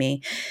impacting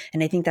me.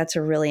 And I think that's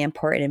a really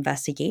important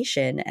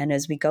investigation. And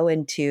as we go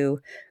into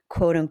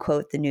quote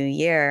unquote the new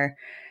year,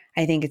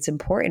 I think it's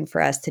important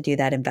for us to do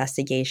that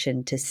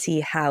investigation to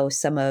see how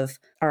some of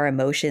our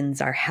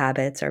emotions, our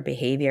habits, our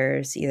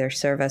behaviors either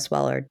serve us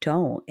well or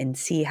don't, and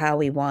see how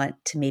we want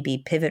to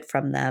maybe pivot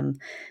from them,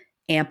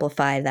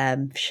 amplify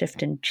them,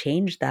 shift and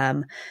change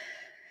them,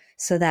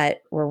 so that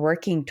we're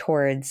working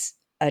towards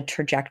a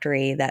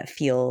trajectory that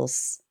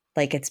feels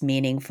like it's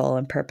meaningful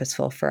and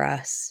purposeful for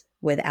us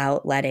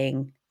without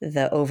letting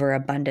the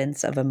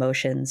overabundance of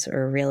emotions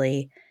or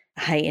really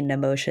heightened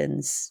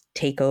emotions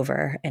take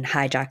over and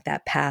hijack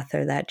that path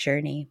or that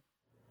journey.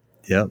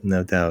 Yep,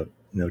 no doubt.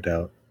 No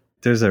doubt.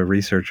 There's a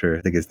researcher,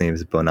 I think his name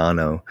is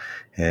Bonanno,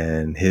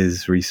 and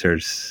his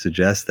research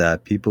suggests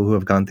that people who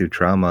have gone through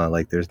trauma,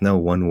 like there's no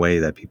one way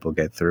that people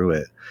get through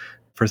it.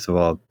 First of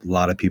all, a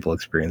lot of people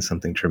experience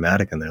something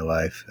traumatic in their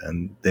life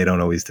and they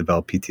don't always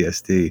develop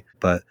PTSD,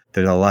 but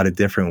there's a lot of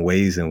different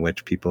ways in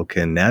which people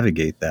can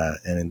navigate that.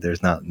 And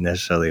there's not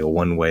necessarily a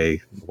one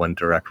way, one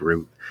direct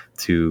route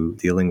to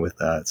dealing with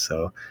that.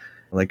 So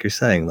like you're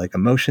saying, like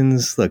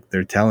emotions, look,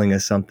 they're telling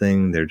us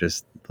something. They're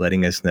just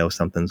letting us know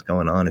something's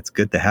going on. It's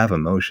good to have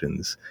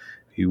emotions.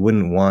 You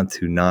wouldn't want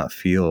to not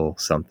feel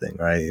something,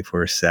 right? If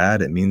we're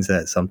sad, it means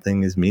that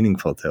something is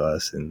meaningful to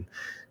us, and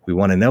we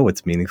want to know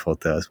what's meaningful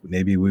to us.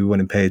 Maybe we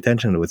wouldn't pay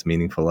attention to what's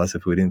meaningful to us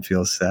if we didn't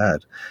feel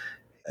sad.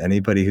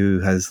 Anybody who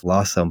has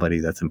lost somebody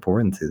that's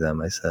important to them,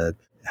 I said,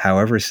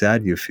 however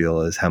sad you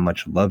feel is how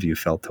much love you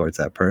felt towards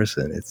that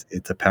person.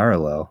 It's a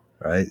parallel,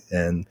 right?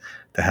 And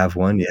to have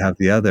one, you have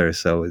the other.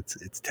 So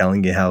it's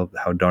telling you how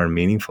darn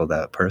meaningful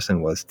that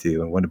person was to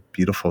you and what a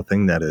beautiful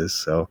thing that is.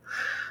 So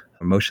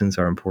emotions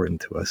are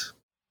important to us.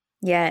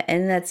 Yeah.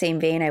 In that same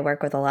vein, I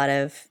work with a lot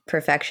of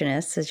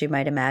perfectionists, as you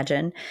might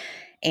imagine.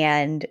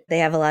 And they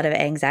have a lot of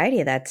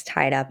anxiety that's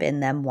tied up in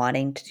them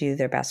wanting to do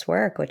their best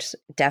work, which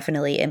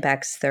definitely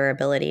impacts their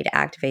ability to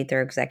activate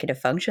their executive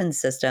function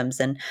systems.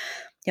 And,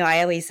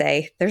 I always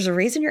say, there's a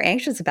reason you're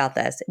anxious about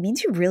this. It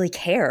means you really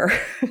care,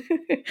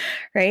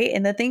 right?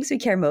 And the things we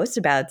care most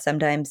about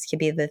sometimes can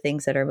be the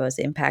things that are most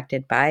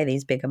impacted by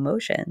these big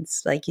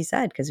emotions, like you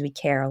said, because we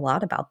care a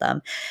lot about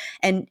them.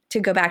 And to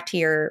go back to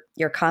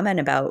your comment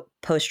about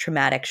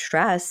post-traumatic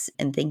stress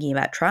and thinking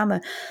about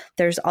trauma,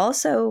 there's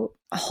also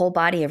a whole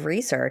body of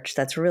research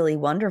that's really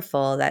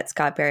wonderful that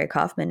Scott Barry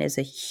Kaufman is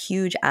a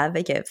huge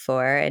advocate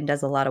for and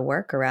does a lot of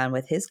work around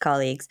with his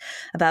colleagues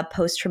about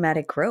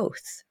post-traumatic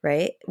growth,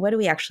 right? What do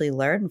we actually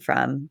learn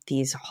from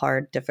these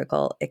hard,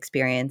 difficult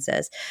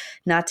experiences?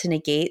 Not to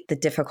negate the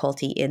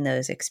difficulty in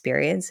those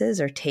experiences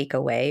or take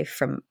away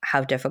from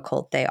how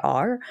difficult they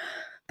are,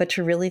 but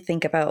to really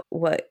think about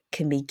what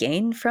can be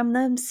gained from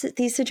them,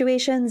 these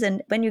situations.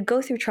 And when you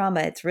go through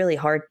trauma, it's really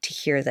hard to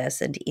hear this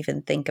and to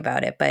even think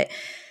about it. But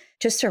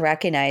just to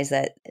recognize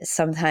that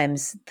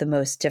sometimes the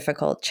most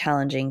difficult,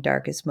 challenging,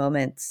 darkest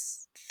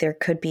moments, there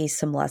could be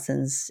some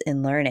lessons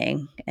in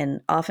learning.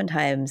 And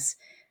oftentimes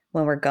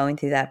when we're going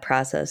through that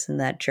process and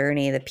that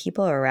journey, the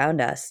people around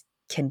us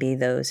can be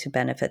those who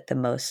benefit the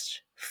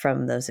most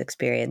from those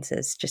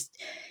experiences. Just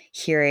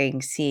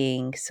hearing,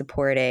 seeing,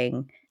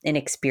 supporting, and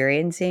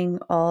experiencing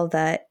all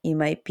that you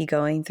might be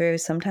going through,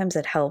 sometimes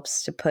it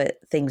helps to put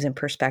things in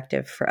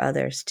perspective for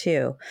others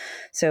too.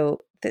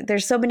 So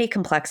there's so many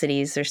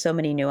complexities, there's so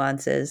many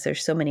nuances,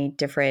 there's so many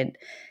different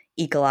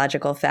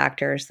ecological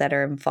factors that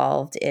are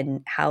involved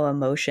in how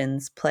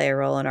emotions play a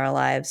role in our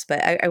lives.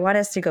 But I want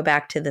us to go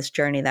back to this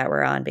journey that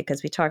we're on,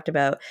 because we talked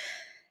about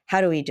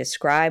how do we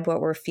describe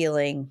what we're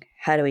feeling?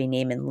 How do we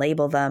name and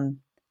label them?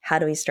 How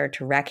do we start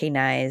to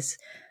recognize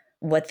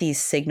what these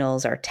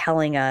signals are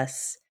telling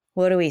us?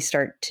 What do we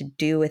start to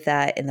do with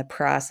that in the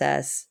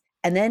process?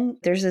 And then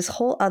there's this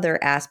whole other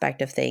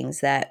aspect of things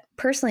that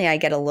personally I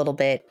get a little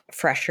bit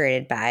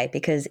frustrated by,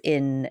 because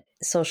in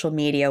social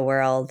media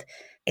world,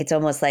 it's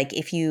almost like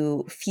if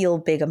you feel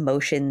big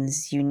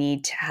emotions, you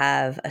need to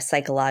have a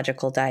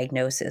psychological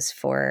diagnosis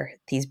for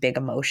these big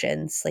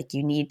emotions. Like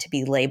you need to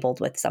be labeled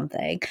with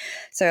something.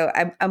 So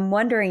I'm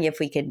wondering if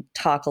we could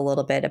talk a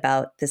little bit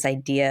about this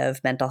idea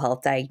of mental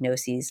health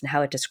diagnoses and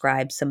how it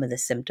describes some of the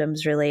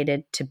symptoms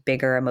related to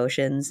bigger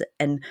emotions.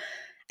 And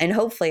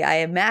hopefully, I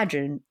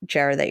imagine,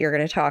 Jared, that you're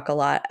going to talk a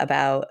lot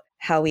about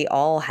how we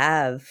all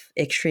have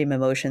extreme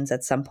emotions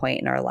at some point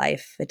in our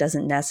life. It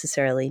doesn't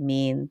necessarily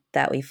mean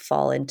that we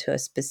fall into a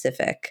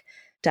specific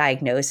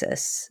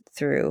diagnosis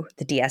through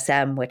the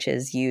DSM, which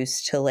is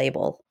used to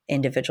label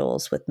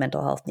individuals with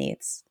mental health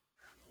needs.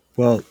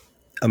 Well,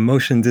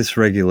 emotion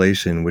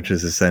dysregulation, which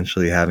is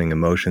essentially having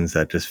emotions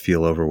that just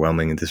feel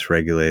overwhelming and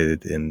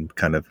dysregulated and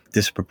kind of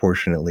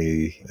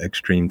disproportionately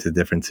extreme to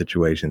different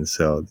situations.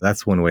 So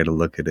that's one way to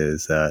look at it,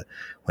 is that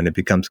when it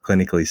becomes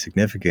clinically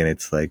significant,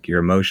 it's like your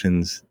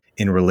emotions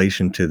in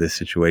relation to the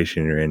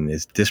situation you're in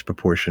is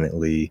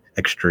disproportionately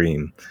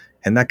extreme.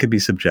 And that could be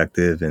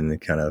subjective and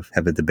kind of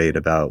have a debate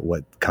about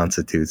what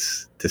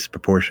constitutes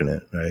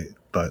disproportionate, right?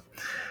 But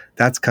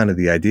that's kind of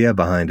the idea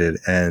behind it.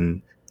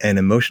 And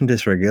emotion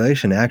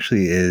dysregulation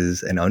actually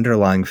is an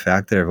underlying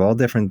factor of all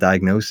different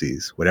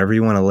diagnoses, whatever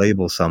you want to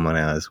label someone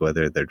as,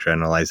 whether they're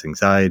generalized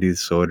anxiety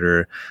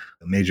disorder,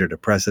 major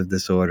depressive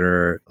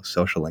disorder,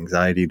 social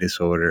anxiety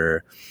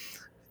disorder.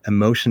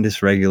 Emotion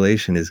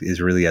dysregulation is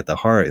really at the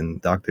heart.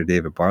 And Dr.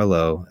 David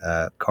Barlow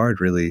at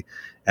CARD really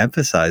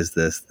emphasized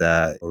this,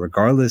 that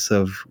regardless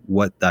of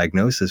what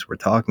diagnosis we're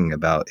talking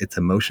about, it's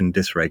emotion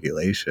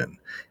dysregulation.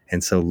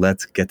 And so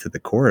let's get to the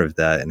core of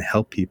that and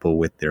help people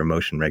with their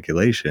emotion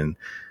regulation,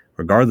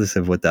 regardless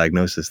of what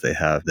diagnosis they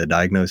have. The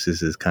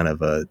diagnosis is kind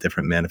of a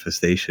different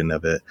manifestation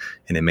of it,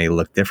 and it may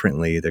look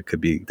differently. There could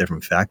be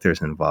different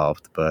factors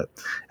involved, but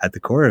at the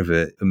core of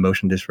it,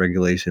 emotion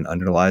dysregulation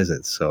underlies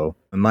it. So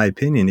in my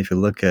opinion, if you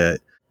look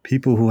at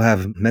people who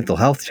have mental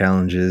health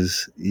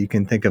challenges, you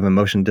can think of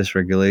emotion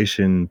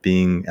dysregulation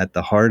being at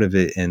the heart of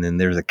it, and then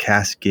there's a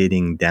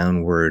cascading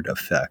downward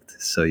effect.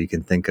 So you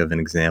can think of an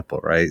example,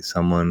 right?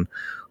 Someone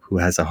who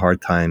has a hard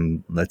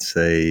time, let's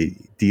say,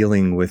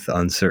 dealing with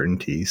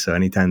uncertainty. So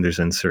anytime there's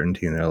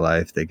uncertainty in their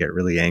life, they get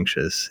really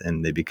anxious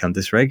and they become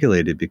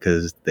dysregulated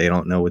because they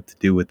don't know what to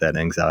do with that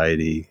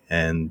anxiety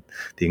and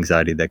the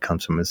anxiety that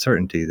comes from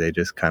uncertainty. They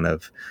just kind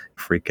of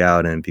freak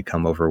out and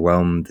become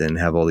overwhelmed and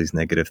have all these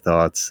negative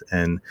thoughts.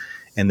 And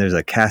there's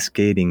a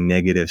cascading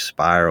negative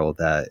spiral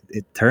that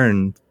in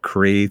turn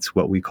creates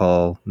what we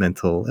call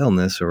mental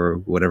illness, or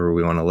whatever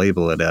we want to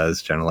label it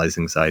as, generalized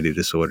anxiety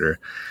disorder.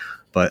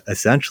 But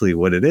essentially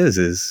what it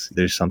is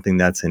there's something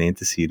that's an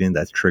antecedent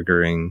that's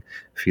triggering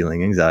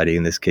feeling anxiety.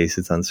 In this case,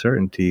 it's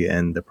uncertainty,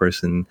 and the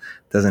person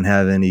doesn't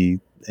have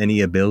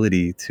any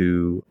ability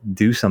to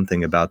do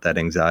something about that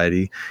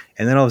anxiety.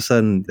 And then all of a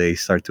sudden they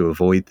start to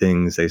avoid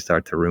things, they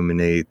start to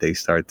ruminate, they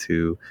start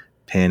to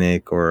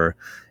panic, or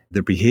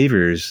their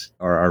behaviors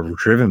are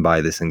driven by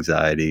this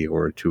anxiety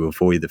or to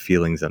avoid the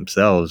feelings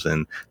themselves,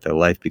 and their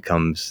life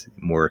becomes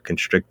more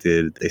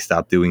constricted. They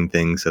stop doing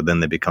things, so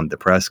then they become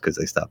depressed because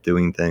they stop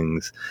doing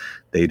things.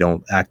 They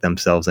don't act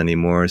themselves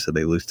anymore, so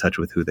they lose touch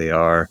with who they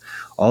are,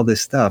 all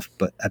this stuff.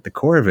 But at the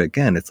core of it,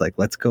 again, it's like,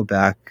 let's go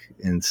back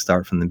and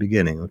start from the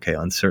beginning. Okay,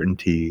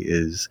 uncertainty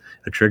is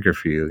a trigger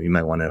for you. You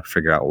might want to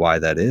figure out why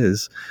that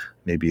is.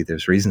 maybe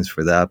there's reasons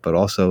for that, but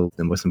also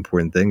the most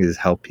important thing is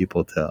help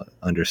people to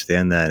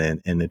understand that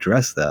and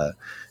address that.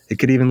 It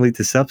could even lead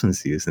to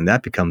substance use, and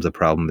that becomes a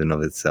problem in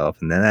of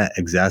itself, and then that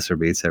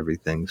exacerbates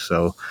everything.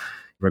 So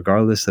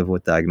regardless of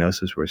what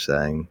diagnosis we're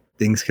saying,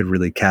 things could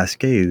really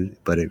cascade,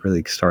 but it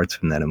really starts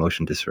from that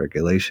emotion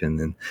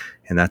dysregulation.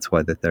 And that's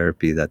why the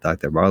therapy that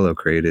Dr. Barlow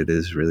created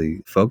is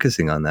really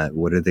focusing on that.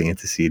 What are the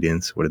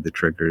antecedents? What are the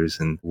triggers?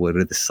 And what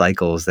are the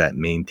cycles that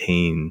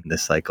maintain the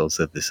cycles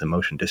of this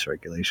emotion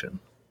dysregulation?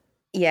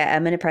 Yeah,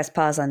 I'm going to press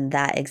pause on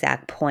that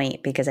exact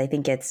point because I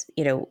think it's,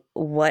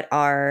 what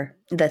are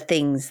the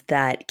things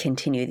that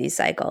continue these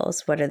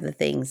cycles? What are the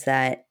things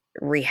that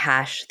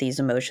rehash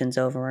these emotions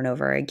over and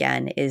over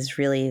again is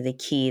really the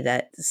key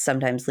that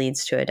sometimes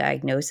leads to a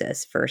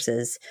diagnosis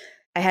versus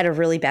I had a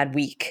really bad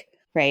week,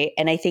 right?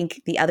 And I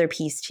think the other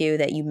piece too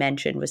that you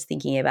mentioned was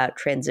thinking about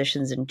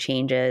transitions and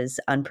changes,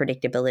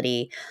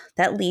 unpredictability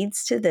that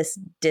leads to this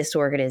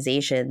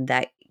disorganization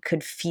that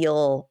could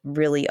feel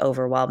really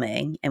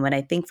overwhelming. And when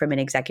I think from an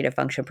executive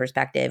function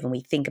perspective, and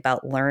we think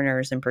about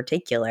learners in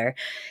particular,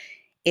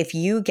 if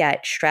you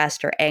get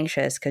stressed or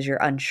anxious because you're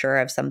unsure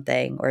of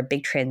something or a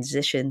big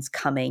transition's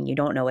coming, you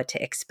don't know what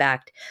to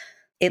expect,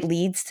 it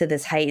leads to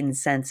this heightened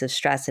sense of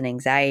stress and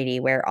anxiety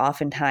where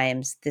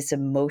oftentimes this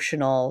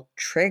emotional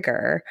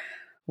trigger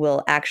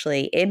will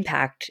actually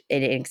impact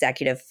an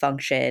executive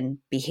function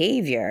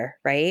behavior,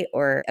 right?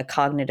 Or a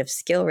cognitive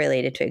skill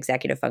related to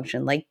executive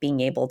function, like being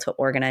able to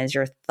organize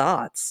your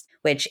thoughts,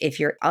 which if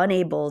you're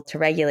unable to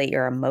regulate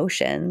your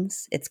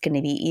emotions, it's going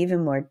to be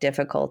even more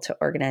difficult to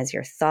organize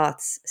your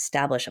thoughts,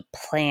 establish a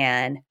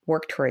plan,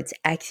 work towards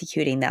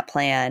executing that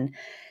plan.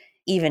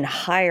 Even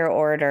higher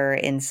order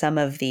in some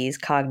of these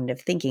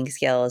cognitive thinking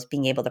skills,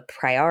 being able to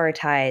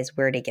prioritize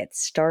where to get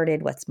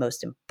started, what's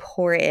most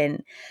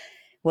important,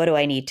 what do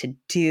I need to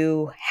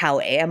do? How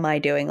am I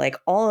doing? Like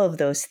all of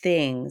those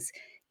things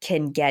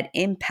can get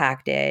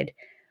impacted,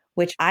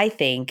 which I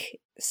think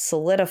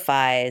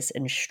solidifies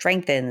and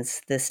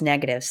strengthens this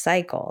negative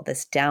cycle,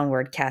 this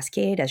downward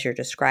cascade, as you're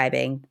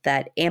describing,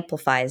 that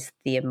amplifies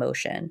the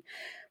emotion,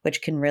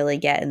 which can really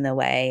get in the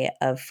way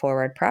of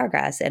forward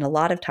progress. And a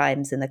lot of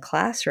times in the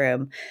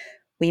classroom,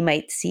 we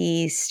might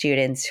see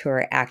students who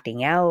are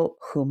acting out,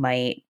 who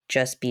might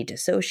just be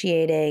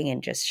dissociating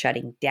and just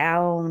shutting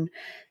down,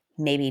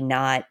 maybe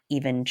not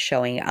even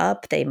showing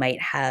up. They might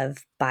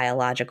have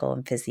biological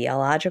and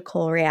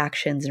physiological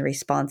reactions and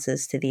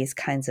responses to these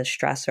kinds of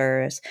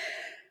stressors.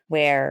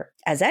 Where,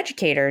 as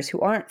educators who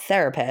aren't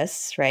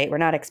therapists, right, we're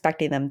not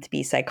expecting them to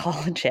be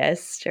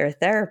psychologists or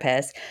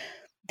therapists,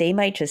 they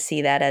might just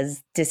see that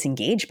as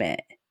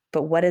disengagement.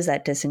 But what is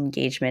that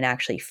disengagement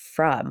actually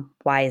from?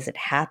 Why is it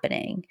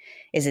happening?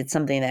 Is it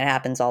something that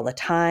happens all the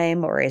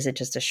time, or is it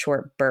just a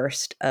short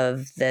burst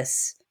of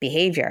this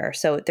behavior?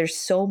 So there's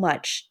so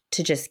much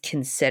to just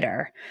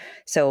consider.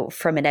 So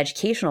from an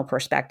educational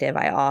perspective,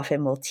 I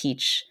often will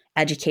teach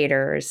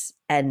educators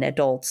and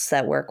adults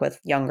that work with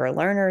younger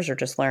learners or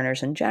just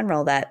learners in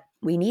general that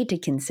we need to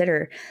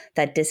consider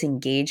that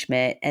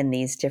disengagement and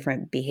these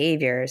different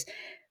behaviors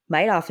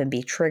might often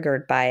be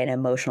triggered by an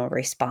emotional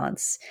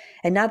response.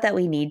 And not that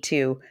we need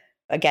to,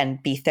 again,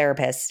 be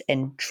therapists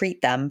and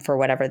treat them for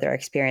whatever they're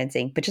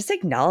experiencing, but just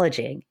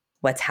acknowledging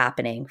what's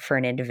happening for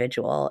an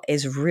individual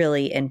is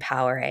really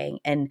empowering.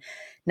 And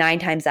 9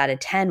 times out of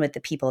 10 with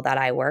the people that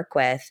I work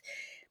with,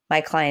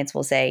 my clients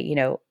will say,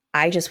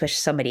 I just wish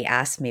somebody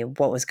asked me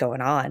what was going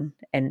on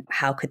and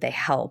how could they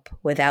help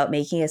without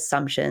making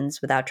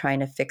assumptions, without trying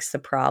to fix the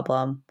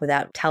problem,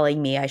 without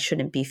telling me I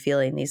shouldn't be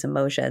feeling these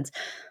emotions.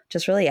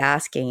 Just really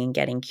asking and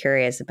getting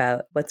curious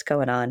about what's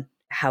going on.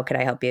 How could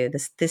I help you?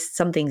 This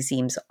something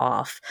seems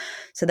off.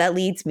 So that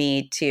leads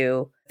me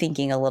to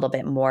thinking a little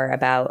bit more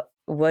about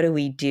what do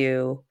we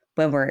do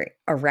when we're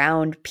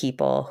around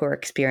people who are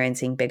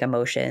experiencing big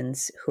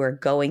emotions, who are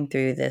going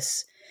through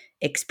this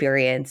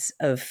experience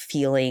of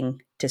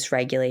feeling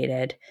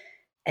dysregulated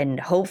and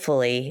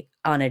hopefully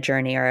on a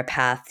journey or a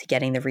path to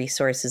getting the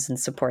resources and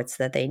supports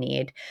that they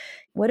need.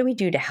 What do we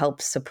do to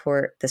help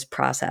support this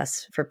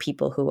process for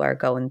people who are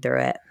going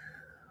through it?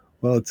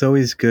 Well, it's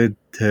always good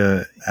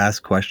to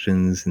ask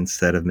questions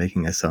instead of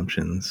making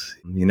assumptions.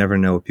 You never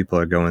know what people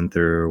are going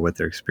through or what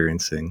they're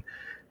experiencing.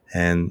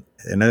 And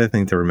another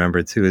thing to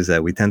remember too is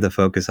that we tend to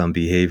focus on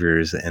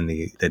behaviors and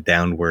the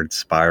downward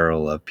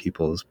spiral of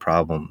people's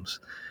problems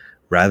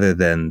rather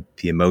than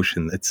the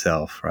emotion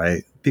itself,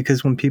 right?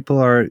 Because when people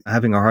are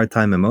having a hard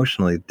time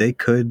emotionally, they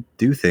could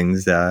do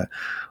things that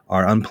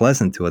are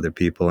unpleasant to other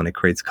people, and it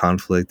creates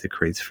conflict, it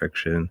creates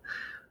friction.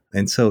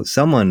 And so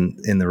someone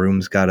in the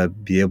room's got to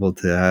be able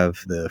to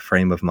have the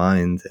frame of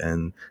mind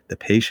and the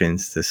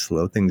patience to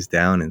slow things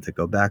down and to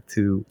go back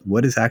to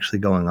what is actually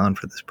going on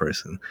for this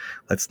person.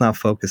 Let's not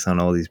focus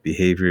on all these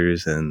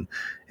behaviors and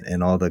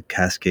all the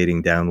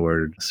cascading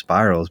downward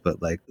spirals,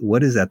 but like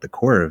what is at the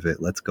core of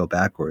it? Let's go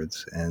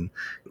backwards. And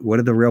what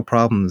are the real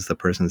problems the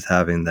person's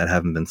having that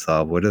haven't been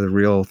solved? What are the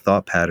real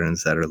thought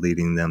patterns that are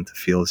leading them to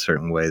feel a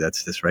certain way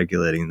that's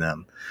dysregulating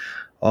them?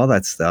 all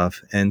that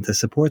stuff, and to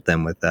support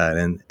them with that.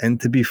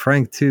 And to be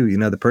frank too,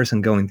 the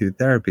person going through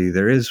therapy,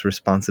 there is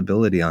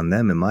responsibility on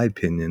them, in my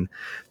opinion,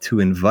 to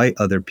invite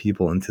other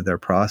people into their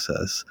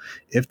process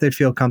if they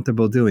feel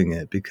comfortable doing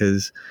it,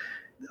 because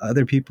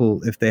other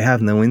people, if they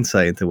have no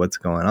insight into what's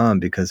going on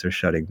because they're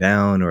shutting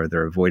down or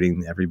they're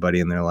avoiding everybody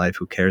in their life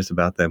who cares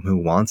about them, who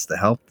wants to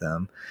help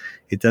them,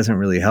 it doesn't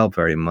really help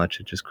very much.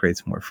 It just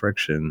creates more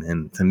friction,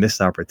 and it's a missed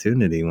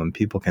opportunity when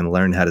people can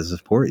learn how to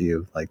support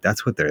you. Like,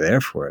 that's what they're there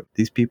for.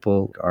 These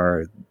people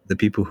are the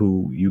people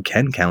who you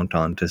can count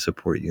on to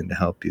support you and to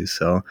help you.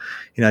 So,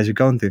 as you're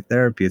going through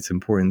therapy, it's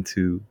important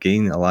to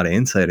gain a lot of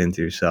insight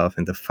into yourself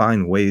and to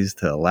find ways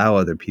to allow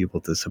other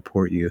people to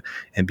support you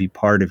and be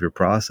part of your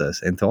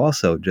process, and to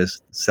also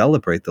just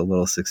celebrate the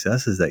little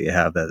successes that you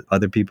have that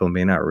other people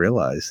may not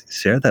realize.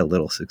 Share that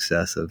little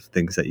success of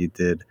things that you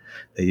did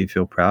that you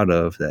feel proud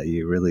of, that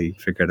you really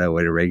figured out a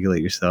way to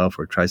regulate yourself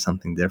or try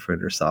something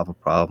different or solve a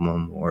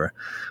problem or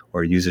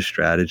use a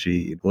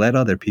strategy. Let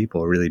other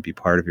people really be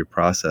part of your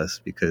process,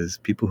 because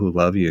people who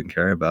love you and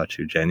care about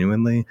you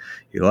genuinely,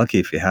 you're lucky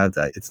if you have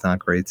that. It's not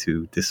great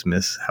to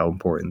dismiss how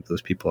important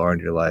those people are in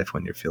your life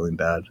when you're feeling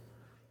bad.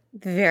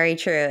 Very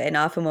true. And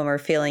often when we're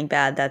feeling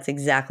bad, that's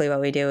exactly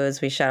what we do,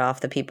 is we shut off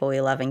the people we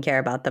love and care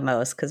about the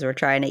most, because we're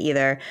trying to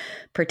either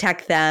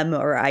protect them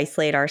or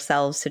isolate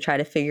ourselves to try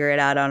to figure it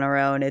out on our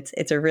own.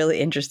 It's a really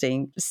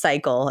interesting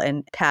cycle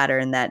and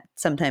pattern that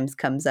sometimes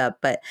comes up.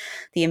 But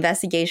the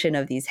investigation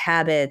of these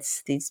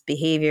habits, these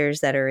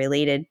behaviors that are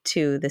related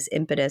to this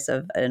impetus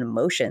of an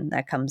emotion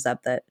that comes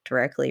up that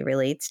directly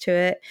relates to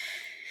it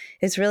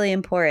is really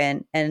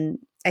important. And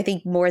I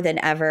think more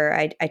than ever,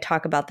 I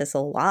talk about this a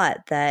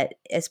lot, that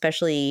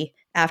especially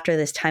after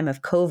this time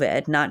of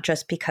COVID, not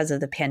just because of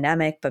the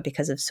pandemic, but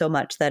because of so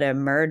much that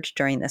emerged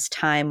during this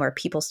time where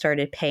people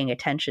started paying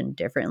attention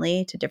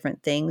differently to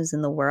different things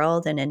in the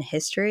world and in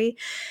history,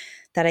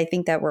 that I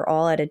think that we're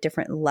all at a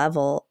different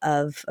level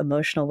of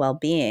emotional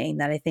well-being,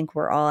 that I think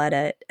we're all at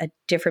a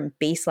different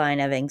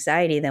baseline of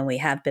anxiety than we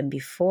have been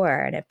before.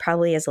 And it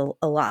probably is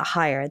a lot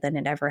higher than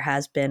it ever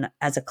has been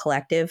as a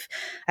collective.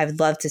 I would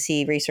love to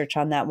see research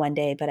on that one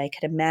day, but I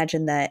could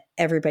imagine that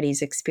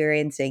everybody's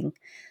experiencing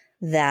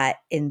that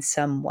in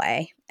some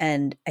way.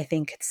 And I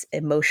think it's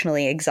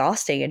emotionally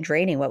exhausting and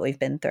draining what we've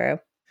been through.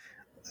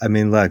 I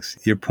mean, Lex,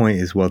 your point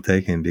is well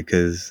taken,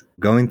 because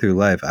going through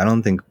life, I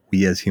don't think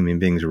we as human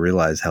beings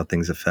realize how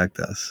things affect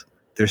us.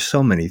 There's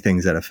so many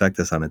things that affect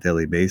us on a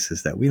daily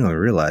basis that we don't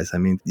realize. I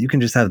mean, you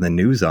can just have the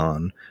news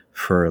on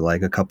for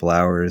like a couple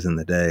hours in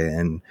the day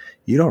and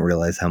you don't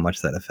realize how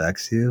much that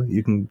affects you.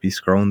 You can be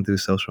scrolling through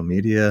social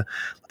media.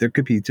 There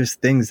could be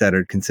just things that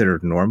are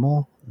considered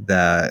normal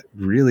that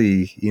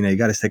really, you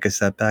got to take a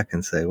step back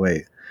and say,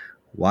 wait,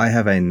 why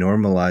have I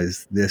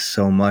normalized this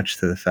so much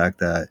to the fact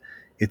that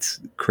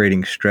it's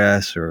creating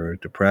stress or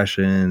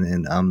depression,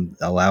 and I'm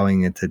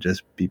allowing it to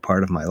just be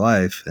part of my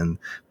life and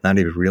not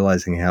even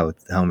realizing how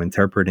I'm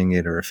interpreting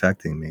it or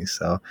affecting me.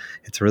 So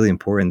it's really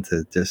important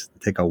to just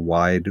take a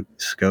wide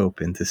scope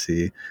and to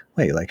see,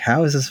 wait, like,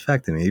 how is this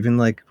affecting me? Even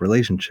like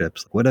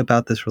relationships. What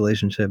about this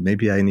relationship?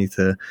 Maybe I need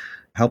to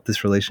help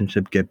this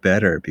relationship get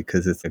better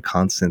because it's a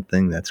constant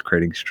thing that's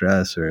creating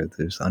stress or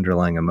there's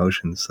underlying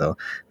emotions. So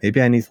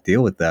maybe I need to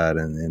deal with that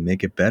and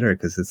make it better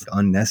because it's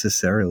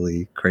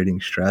unnecessarily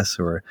creating stress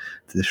or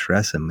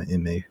distress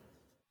in me.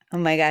 Oh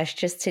my gosh,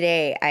 just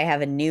today I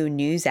have a new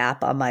news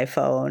app on my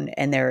phone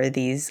and there are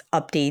these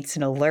updates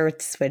and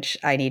alerts, which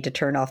I need to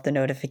turn off the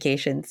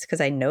notifications because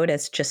I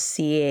noticed just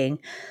seeing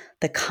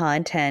the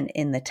content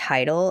in the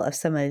title of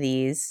some of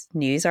these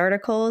news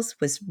articles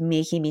was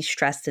making me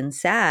stressed and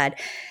sad.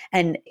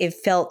 And it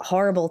felt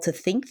horrible to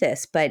think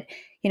this, but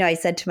I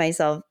said to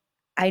myself,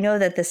 I know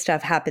that this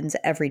stuff happens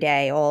every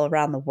day all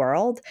around the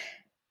world,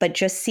 but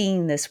just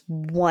seeing this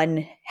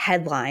one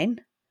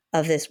headline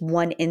of this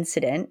one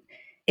incident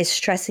is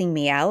stressing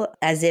me out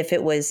as if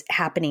it was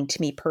happening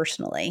to me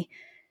personally,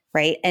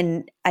 right?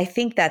 And I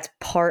think that's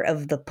part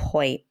of the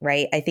point,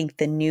 right? I think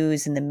the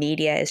news and the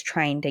media is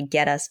trying to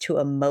get us to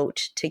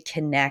emote, to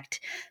connect,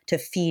 to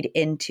feed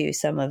into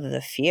some of the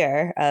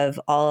fear of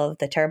all of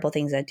the terrible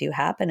things that do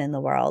happen in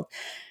the world.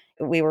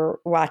 We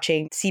were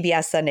watching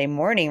CBS Sunday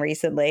Morning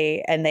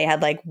recently, and they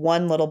had like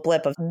one little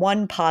blip of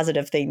one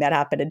positive thing that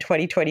happened in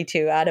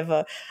 2022 out of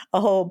a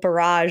whole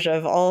barrage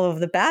of all of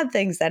the bad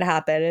things that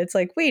happened. It's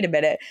like, wait a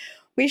minute.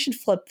 We should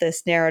flip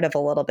this narrative a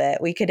little bit.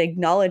 We could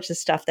acknowledge the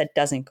stuff that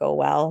doesn't go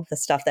well, the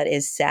stuff that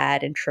is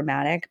sad and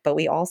traumatic, but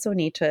we also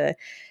need to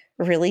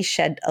really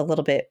shed a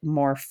little bit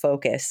more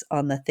focus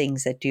on the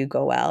things that do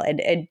go well.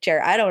 And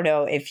Jared, I don't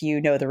know if you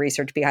know the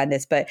research behind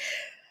this, but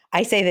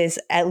I say this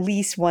at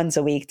least once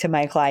a week to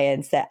my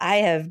clients that I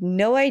have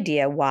no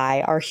idea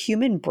why our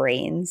human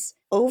brains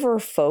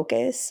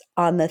over-focus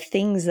on the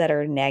things that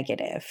are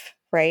negative,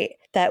 right?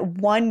 That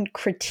one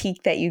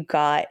critique that you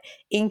got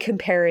in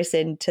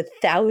comparison to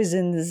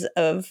thousands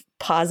of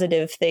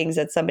positive things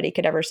that somebody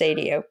could ever say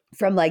to you,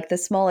 from like the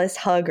smallest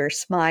hug or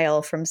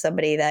smile from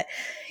somebody that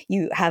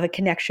you have a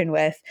connection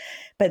with.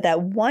 But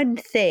that one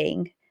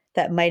thing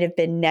that might have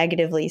been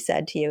negatively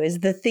said to you is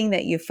the thing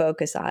that you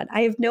focus on.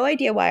 I have no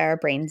idea why our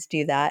brains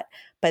do that,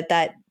 but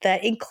that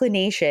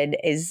inclination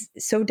is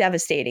so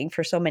devastating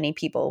for so many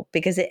people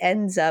because it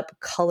ends up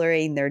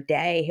coloring their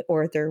day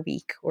or their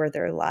week or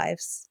their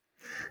lives.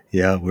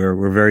 Yeah,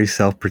 we're very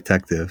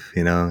self-protective,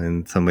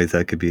 in some ways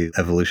that could be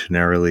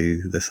evolutionarily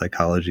the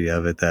psychology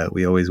of it, that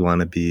we always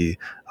want to be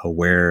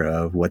aware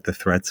of what the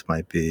threats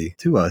might be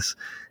to us.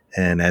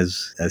 And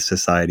as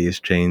society has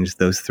changed,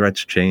 those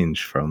threats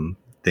change from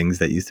things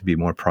that used to be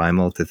more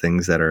primal to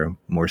things that are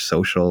more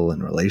social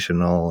and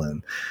relational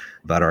and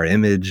about our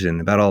image and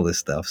about all this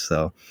stuff.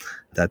 So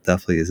that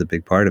definitely is a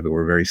big part of it.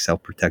 We're a very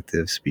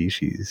self-protective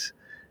species.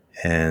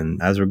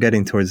 And as we're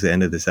getting towards the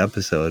end of this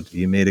episode,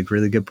 you made a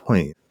really good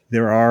point.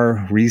 There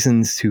are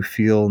reasons to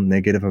feel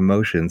negative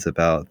emotions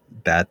about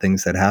bad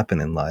things that happen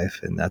in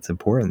life. And that's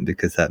important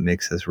because that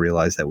makes us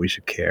realize that we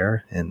should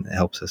care and it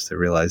helps us to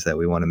realize that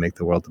we want to make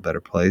the world a better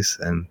place.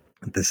 And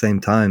at the same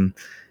time,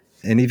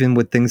 and even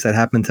with things that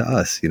happen to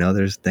us,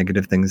 there's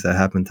negative things that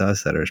happen to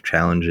us that are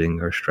challenging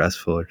or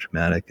stressful or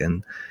traumatic.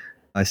 And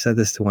I said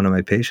this to one of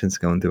my patients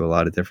going through a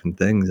lot of different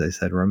things. I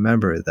said,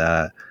 remember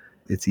that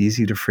it's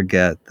easy to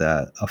forget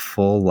that a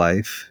full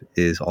life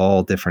is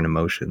all different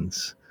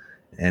emotions.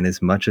 And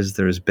as much as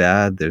there's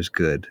bad, there's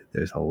good.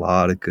 There's a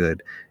lot of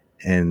good.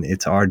 And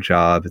it's our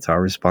job, it's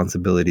our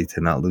responsibility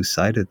to not lose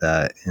sight of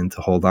that and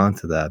to hold on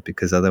to that,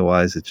 because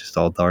otherwise it's just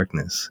all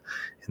darkness.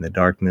 And the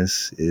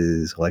darkness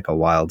is like a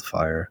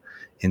wildfire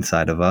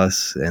inside of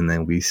us. And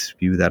then we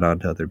spew that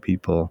onto other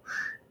people.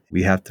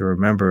 We have to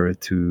remember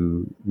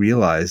to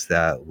realize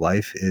that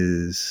life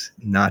is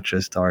not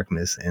just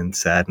darkness and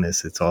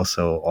sadness. It's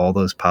also all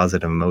those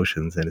positive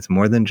emotions. And it's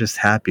more than just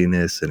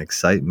happiness and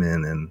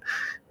excitement and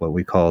what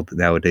we call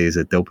nowadays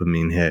a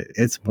dopamine hit.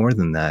 It's more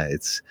than that.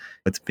 It's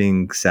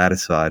being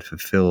satisfied,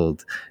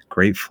 fulfilled,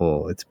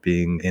 grateful. It's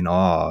being in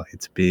awe.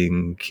 It's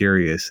being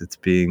curious. It's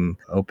being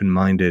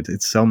open-minded.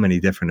 It's so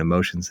many different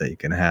emotions that you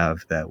can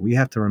have that we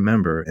have to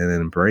remember and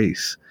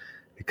embrace.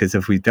 Because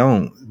if we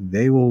don't,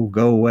 they will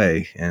go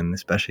away. And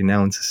especially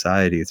now in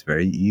society, it's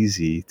very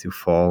easy to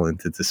fall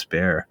into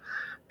despair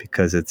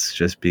because it's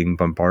just being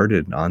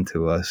bombarded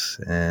onto us.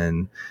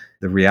 And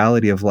the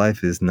reality of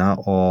life is not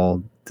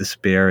all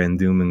despair and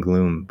doom and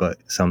gloom, but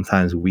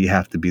sometimes we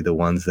have to be the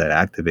ones that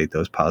activate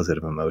those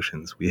positive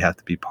emotions. We have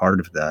to be part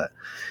of that.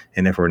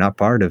 And if we're not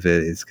part of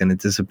it, it's going to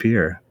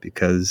disappear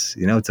because,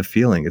 it's a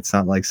feeling. It's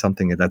not like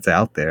something that's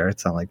out there.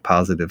 It's not like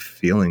positive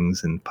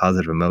feelings and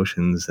positive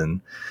emotions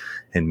and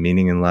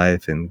meaning in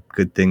life and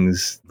good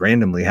things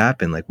randomly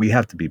happen. Like we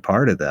have to be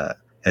part of that.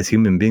 As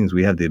human beings,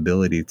 we have the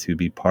ability to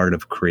be part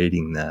of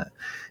creating that.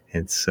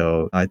 And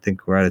so I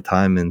think we're at a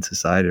time in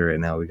society right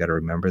now, we got to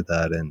remember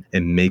that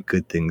and make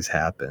good things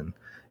happen.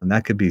 And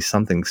that could be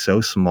something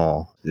so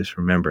small. Just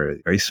remember,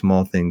 a very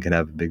small thing can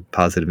have a big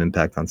positive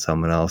impact on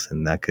someone else.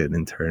 And that could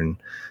in turn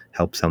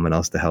help someone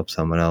else to help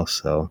someone else.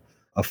 So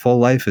a full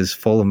life is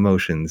full of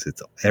emotions.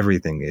 It's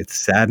everything. It's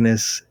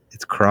sadness,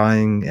 it's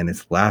crying, and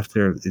it's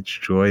laughter, it's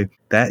joy.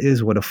 That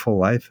is what a full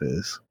life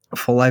is. A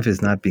full life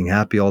is not being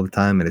happy all the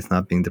time, and it's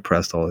not being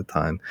depressed all the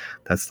time.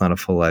 That's not a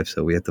full life.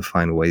 So we have to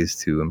find ways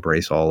to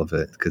embrace all of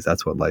it because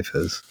that's what life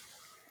is.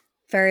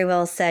 Very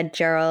well said,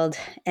 Gerald.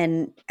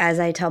 And as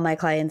I tell my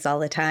clients all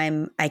the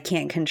time, I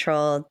can't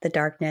control the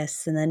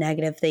darkness and the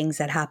negative things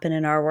that happen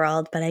in our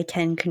world, but I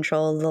can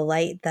control the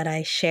light that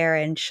I share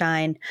and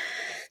shine.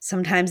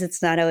 Sometimes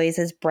it's not always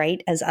as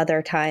bright as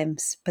other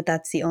times, but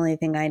that's the only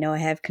thing I know I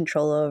have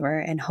control over.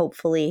 And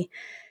hopefully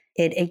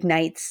it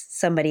ignites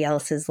somebody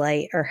else's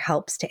light or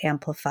helps to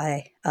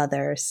amplify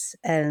others.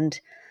 And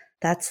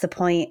that's the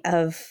point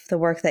of the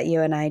work that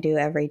you and I do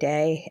every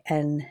day.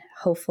 And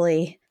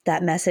hopefully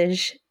that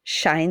message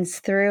shines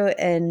through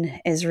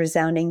and is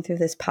resounding through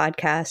this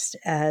podcast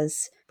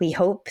as we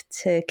hope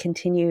to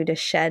continue to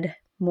shed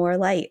more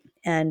light.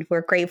 And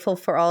we're grateful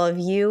for all of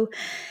you.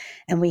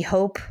 And we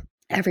hope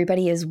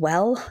everybody is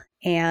well.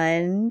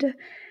 And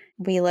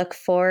we look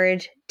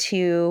forward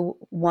to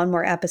one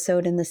more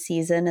episode in the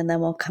season, and then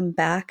we'll come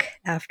back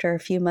after a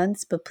few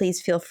months. But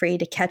please feel free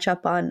to catch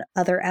up on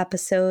other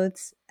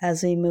episodes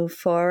as we move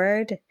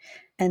forward.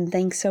 And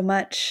thanks so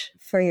much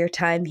for your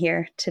time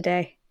here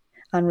today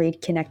on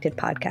Read Connected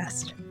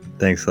Podcast.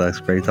 Thanks, Lex.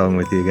 Great talking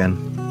with you again.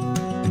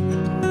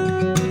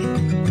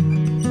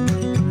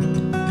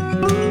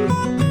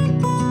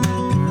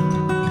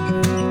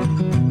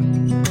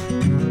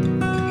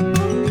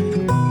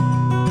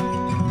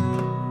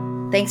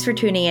 Thanks for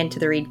tuning in to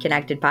the Read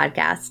Connected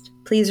podcast.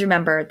 Please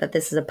remember that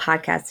this is a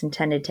podcast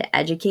intended to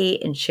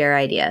educate and share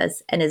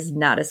ideas and is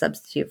not a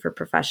substitute for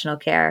professional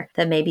care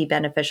that may be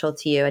beneficial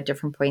to you at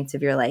different points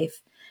of your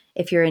life.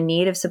 If you're in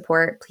need of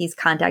support, please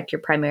contact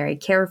your primary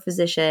care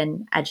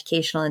physician,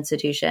 educational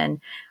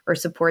institution, or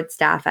support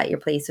staff at your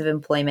place of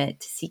employment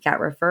to seek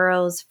out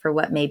referrals for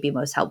what may be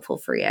most helpful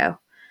for you.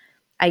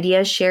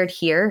 Ideas shared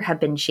here have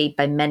been shaped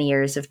by many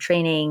years of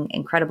training,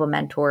 incredible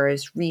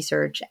mentors,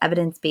 research,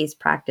 evidence-based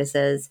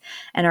practices,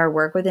 and our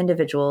work with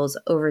individuals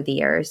over the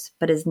years,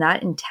 but is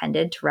not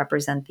intended to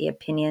represent the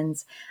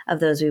opinions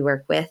of those we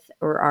work with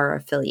or are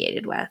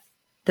affiliated with.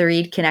 The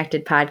Reed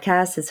Connected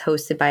podcast is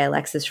hosted by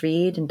Alexis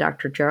Reed and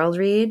Dr. Gerald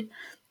Reed,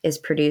 is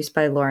produced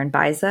by Lauren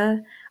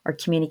Biza. Our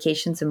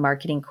communications and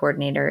marketing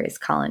coordinator is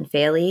Colin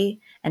Faley,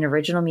 and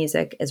original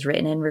music is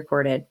written and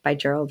recorded by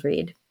Gerald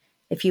Reed.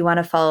 If you want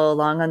to follow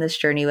along on this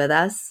journey with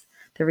us,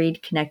 the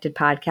Reed Connected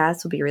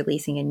podcast will be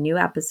releasing a new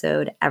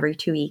episode every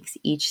 2 weeks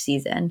each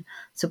season,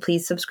 so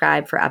please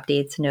subscribe for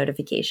updates and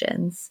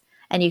notifications.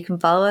 And you can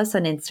follow us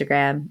on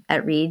Instagram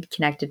at Reed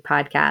Connected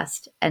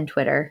Podcast and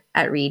Twitter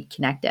at Reed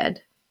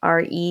Connected.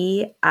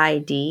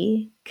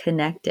 REID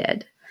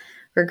Connected.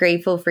 We're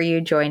grateful for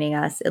you joining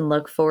us and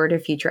look forward to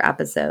future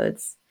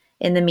episodes.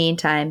 In the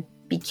meantime,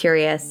 be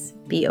curious,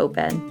 be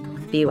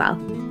open, be well.